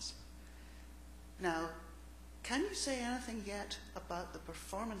non-LISP. Now, can you say anything yet about the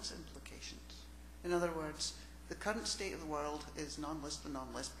performance implications? In other words, the current state of the world is non-LISP to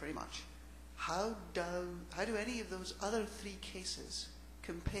non-LISP pretty much. How do any of those other 3 cases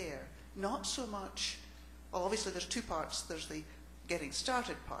compare? Not so much, well, obviously there's 2 parts. There's the getting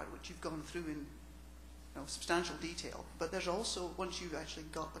started part, which you've gone through in substantial detail, but there's also, once you've actually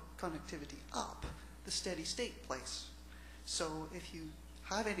got the connectivity up, the steady state place. So if you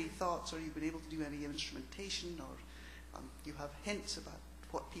have any thoughts, or you've been able to do any instrumentation, or you have hints about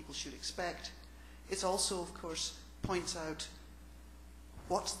what people should expect, it also, of course, points out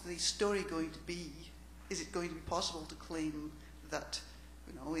what's the story going to be. Is it going to be possible to claim that,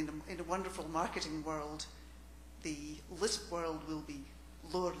 in a wonderful marketing world, the LISP world will be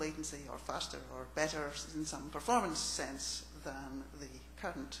lower latency or faster or better in some performance sense than the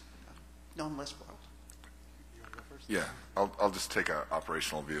current non-LISP world? Yeah, I'll just take an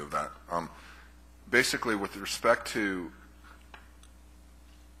operational view of that. Basically, with respect to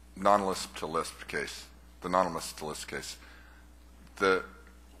non-LISP to LISP case, the non-LISP to LISP case, there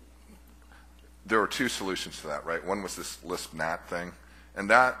were 2 solutions to that, right? One was this LISP NAT thing, and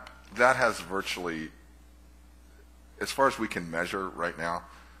that has virtually, as far as we can measure right now,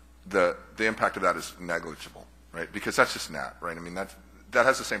 the impact of that is negligible, right? Because that's just NAT, right? I mean, that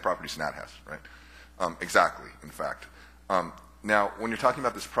has the same properties NAT has, right? Exactly, in fact. Now, when you're talking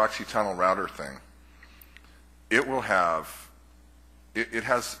about this proxy tunnel router thing, it will have, it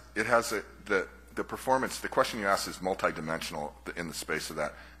has the performance, the question you asked is multidimensional in the space of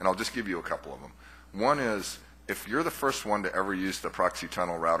that, and I'll just give you a couple of them. One is, if you're the first one to ever use the proxy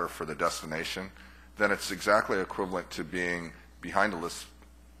tunnel router for the destination, then it's exactly equivalent to being behind a LISP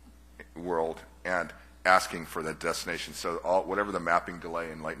world and asking for the destination. So whatever the mapping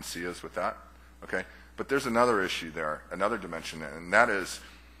delay and latency is with that, okay? But there's another issue there, another dimension, and that is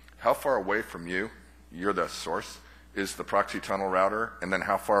how far away from you're the source, is the proxy tunnel router, and then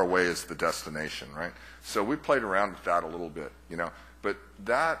how far away is the destination, right? So we played around with that a little bit, but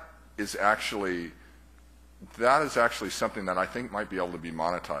that is actually something that I think might be able to be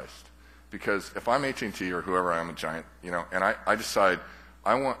monetized. Because if I'm AT&T or whoever, I'm a giant, and I decide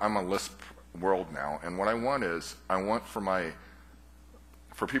I'm a LISP world now, and what I want is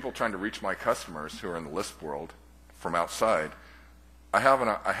for people trying to reach my customers who are in the LISP world from outside, I have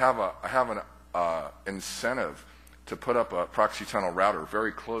an incentive to put up a proxy tunnel router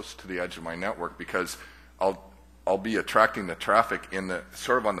very close to the edge of my network, because I'll be attracting the traffic in the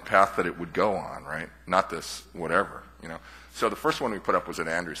sort of on the path that it would go on, right? Not this whatever, So the first one we put up was at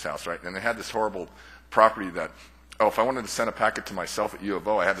Andrew's house, right? And it had this horrible property that, if I wanted to send a packet to myself at U of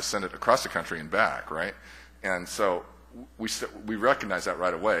O, I had to send it across the country and back, right? And so we recognize that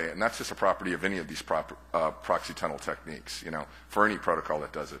right away, and that's just a property of any of these proxy tunnel techniques, for any protocol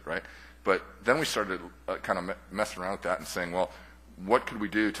that does it, right? But then we started kind of messing around with that and saying, well, what could we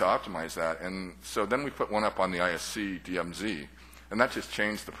do to optimize that? And so then we put one up on the ISC DMZ, and that just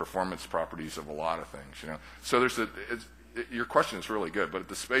changed the performance properties of a lot of things, So your question is really good, but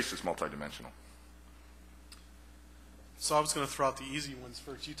the space is multidimensional. So I was going to throw out the easy ones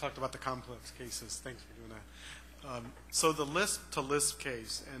first. You talked about the complex cases. Thanks for doing that. So the LISP to LISP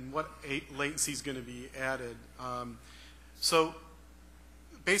case and what latency is going to be added. So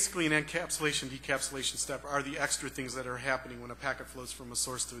basically an encapsulation, decapsulation step are the extra things that are happening when a packet flows from a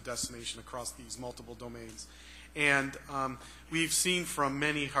source to a destination across these multiple domains. And we've seen from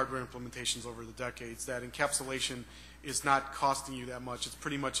many hardware implementations over the decades that encapsulation is not costing you that much. It's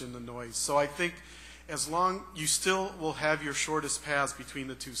pretty much in the noise. So I think as long you still will have your shortest paths between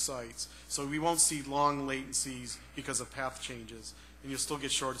the two sites. So we won't see long latencies because of path changes, and you'll still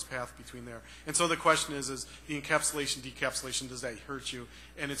get shortest path between there. And so the question is the encapsulation, decapsulation, does that hurt you?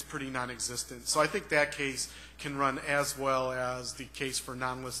 And it's pretty non-existent. So I think that case can run as well as the case for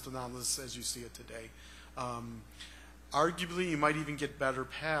non-LISP to non-LISP as you see it today. Arguably, you might even get better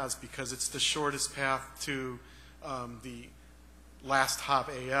paths because it's the shortest path to the last hop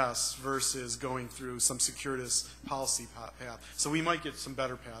AS versus going through some circuitous policy path. So we might get some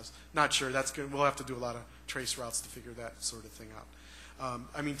better paths. Not sure. That's good. We'll have to do a lot of trace routes to figure that sort of thing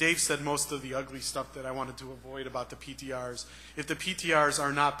out. Dave said most of the ugly stuff that I wanted to avoid about the PTRs. If the PTRs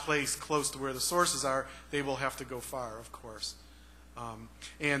are not placed close to where the sources are, they will have to go far, of course.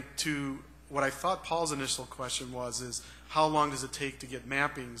 And to what I thought Paul's initial question is how long does it take to get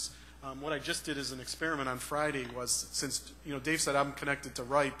mappings? What I just did as an experiment on Friday was, since Dave said I'm connected to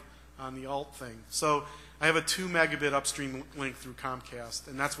RIPE on the alt thing, so I have a 2 megabit upstream link through Comcast,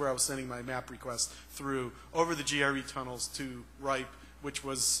 and that's where I was sending my map request through over the GRE tunnels to RIPE, which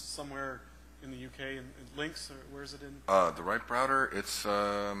was somewhere in the UK, in Links, or where is it in? The RIPE router, it's in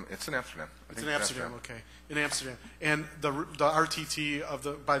Amsterdam. It's in Amsterdam, okay, in Amsterdam. And the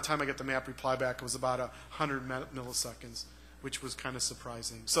RTT by the time I get the map reply back, it was about 100 milliseconds. Which was kind of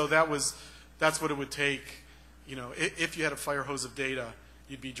surprising. So that's what it would take. If you had a fire hose of data,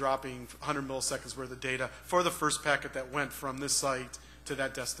 you'd be dropping 100 milliseconds worth of data for the first packet that went from this site to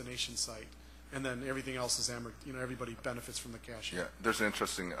that destination site, and then everything else is everybody benefits from the caching. Yeah, there's an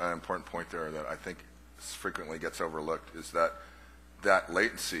interesting, important point there that I think frequently gets overlooked is that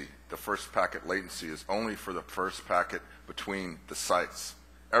latency, the first packet latency, is only for the first packet between the sites.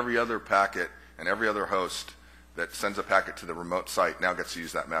 Every other packet and every other host that sends a packet to the remote site now gets to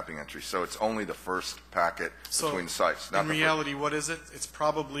use that mapping entry. So it's only the first packet between sites. In reality, what is it? It's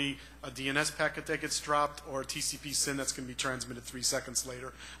probably a DNS packet that gets dropped or a TCP SYN that's going to be transmitted 3 seconds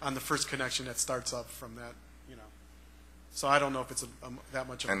later on the first connection that starts up from that. So I don't know if it's that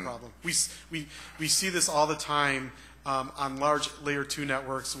much of a problem. We see this all the time on large layer 2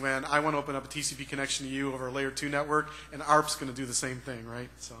 networks when I want to open up a TCP connection to you over a layer 2 network, and ARP's going to do the same thing, right?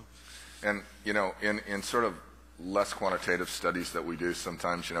 So. And, in sort of less quantitative studies that we do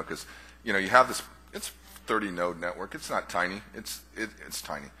sometimes, because, you have this, it's 30 node network. It's not tiny. It's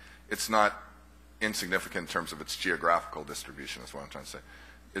tiny. It's not insignificant in terms of its geographical distribution is what I'm trying to say,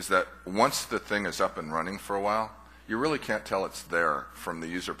 is that once the thing is up and running for a while, you really can't tell it's there from the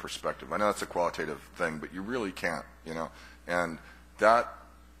user perspective. I know that's a qualitative thing, but you really can't, and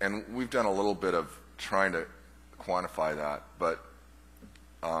we've done a little bit of trying to quantify that, but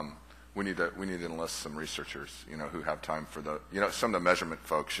we need to enlist some researchers, who have time for some of the measurement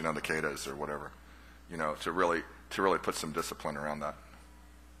folks, the CADAs or whatever, to really put some discipline around that.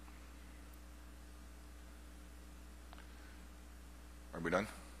 Are we done?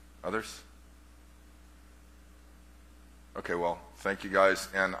 Others? Okay, well, thank you guys.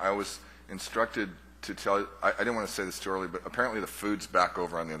 And I was instructed to tell you, I didn't want to say this too early, but apparently the food's back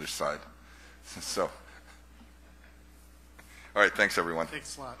over on the other side. So, all right, thanks everyone.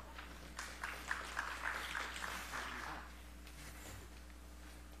 Thanks a lot.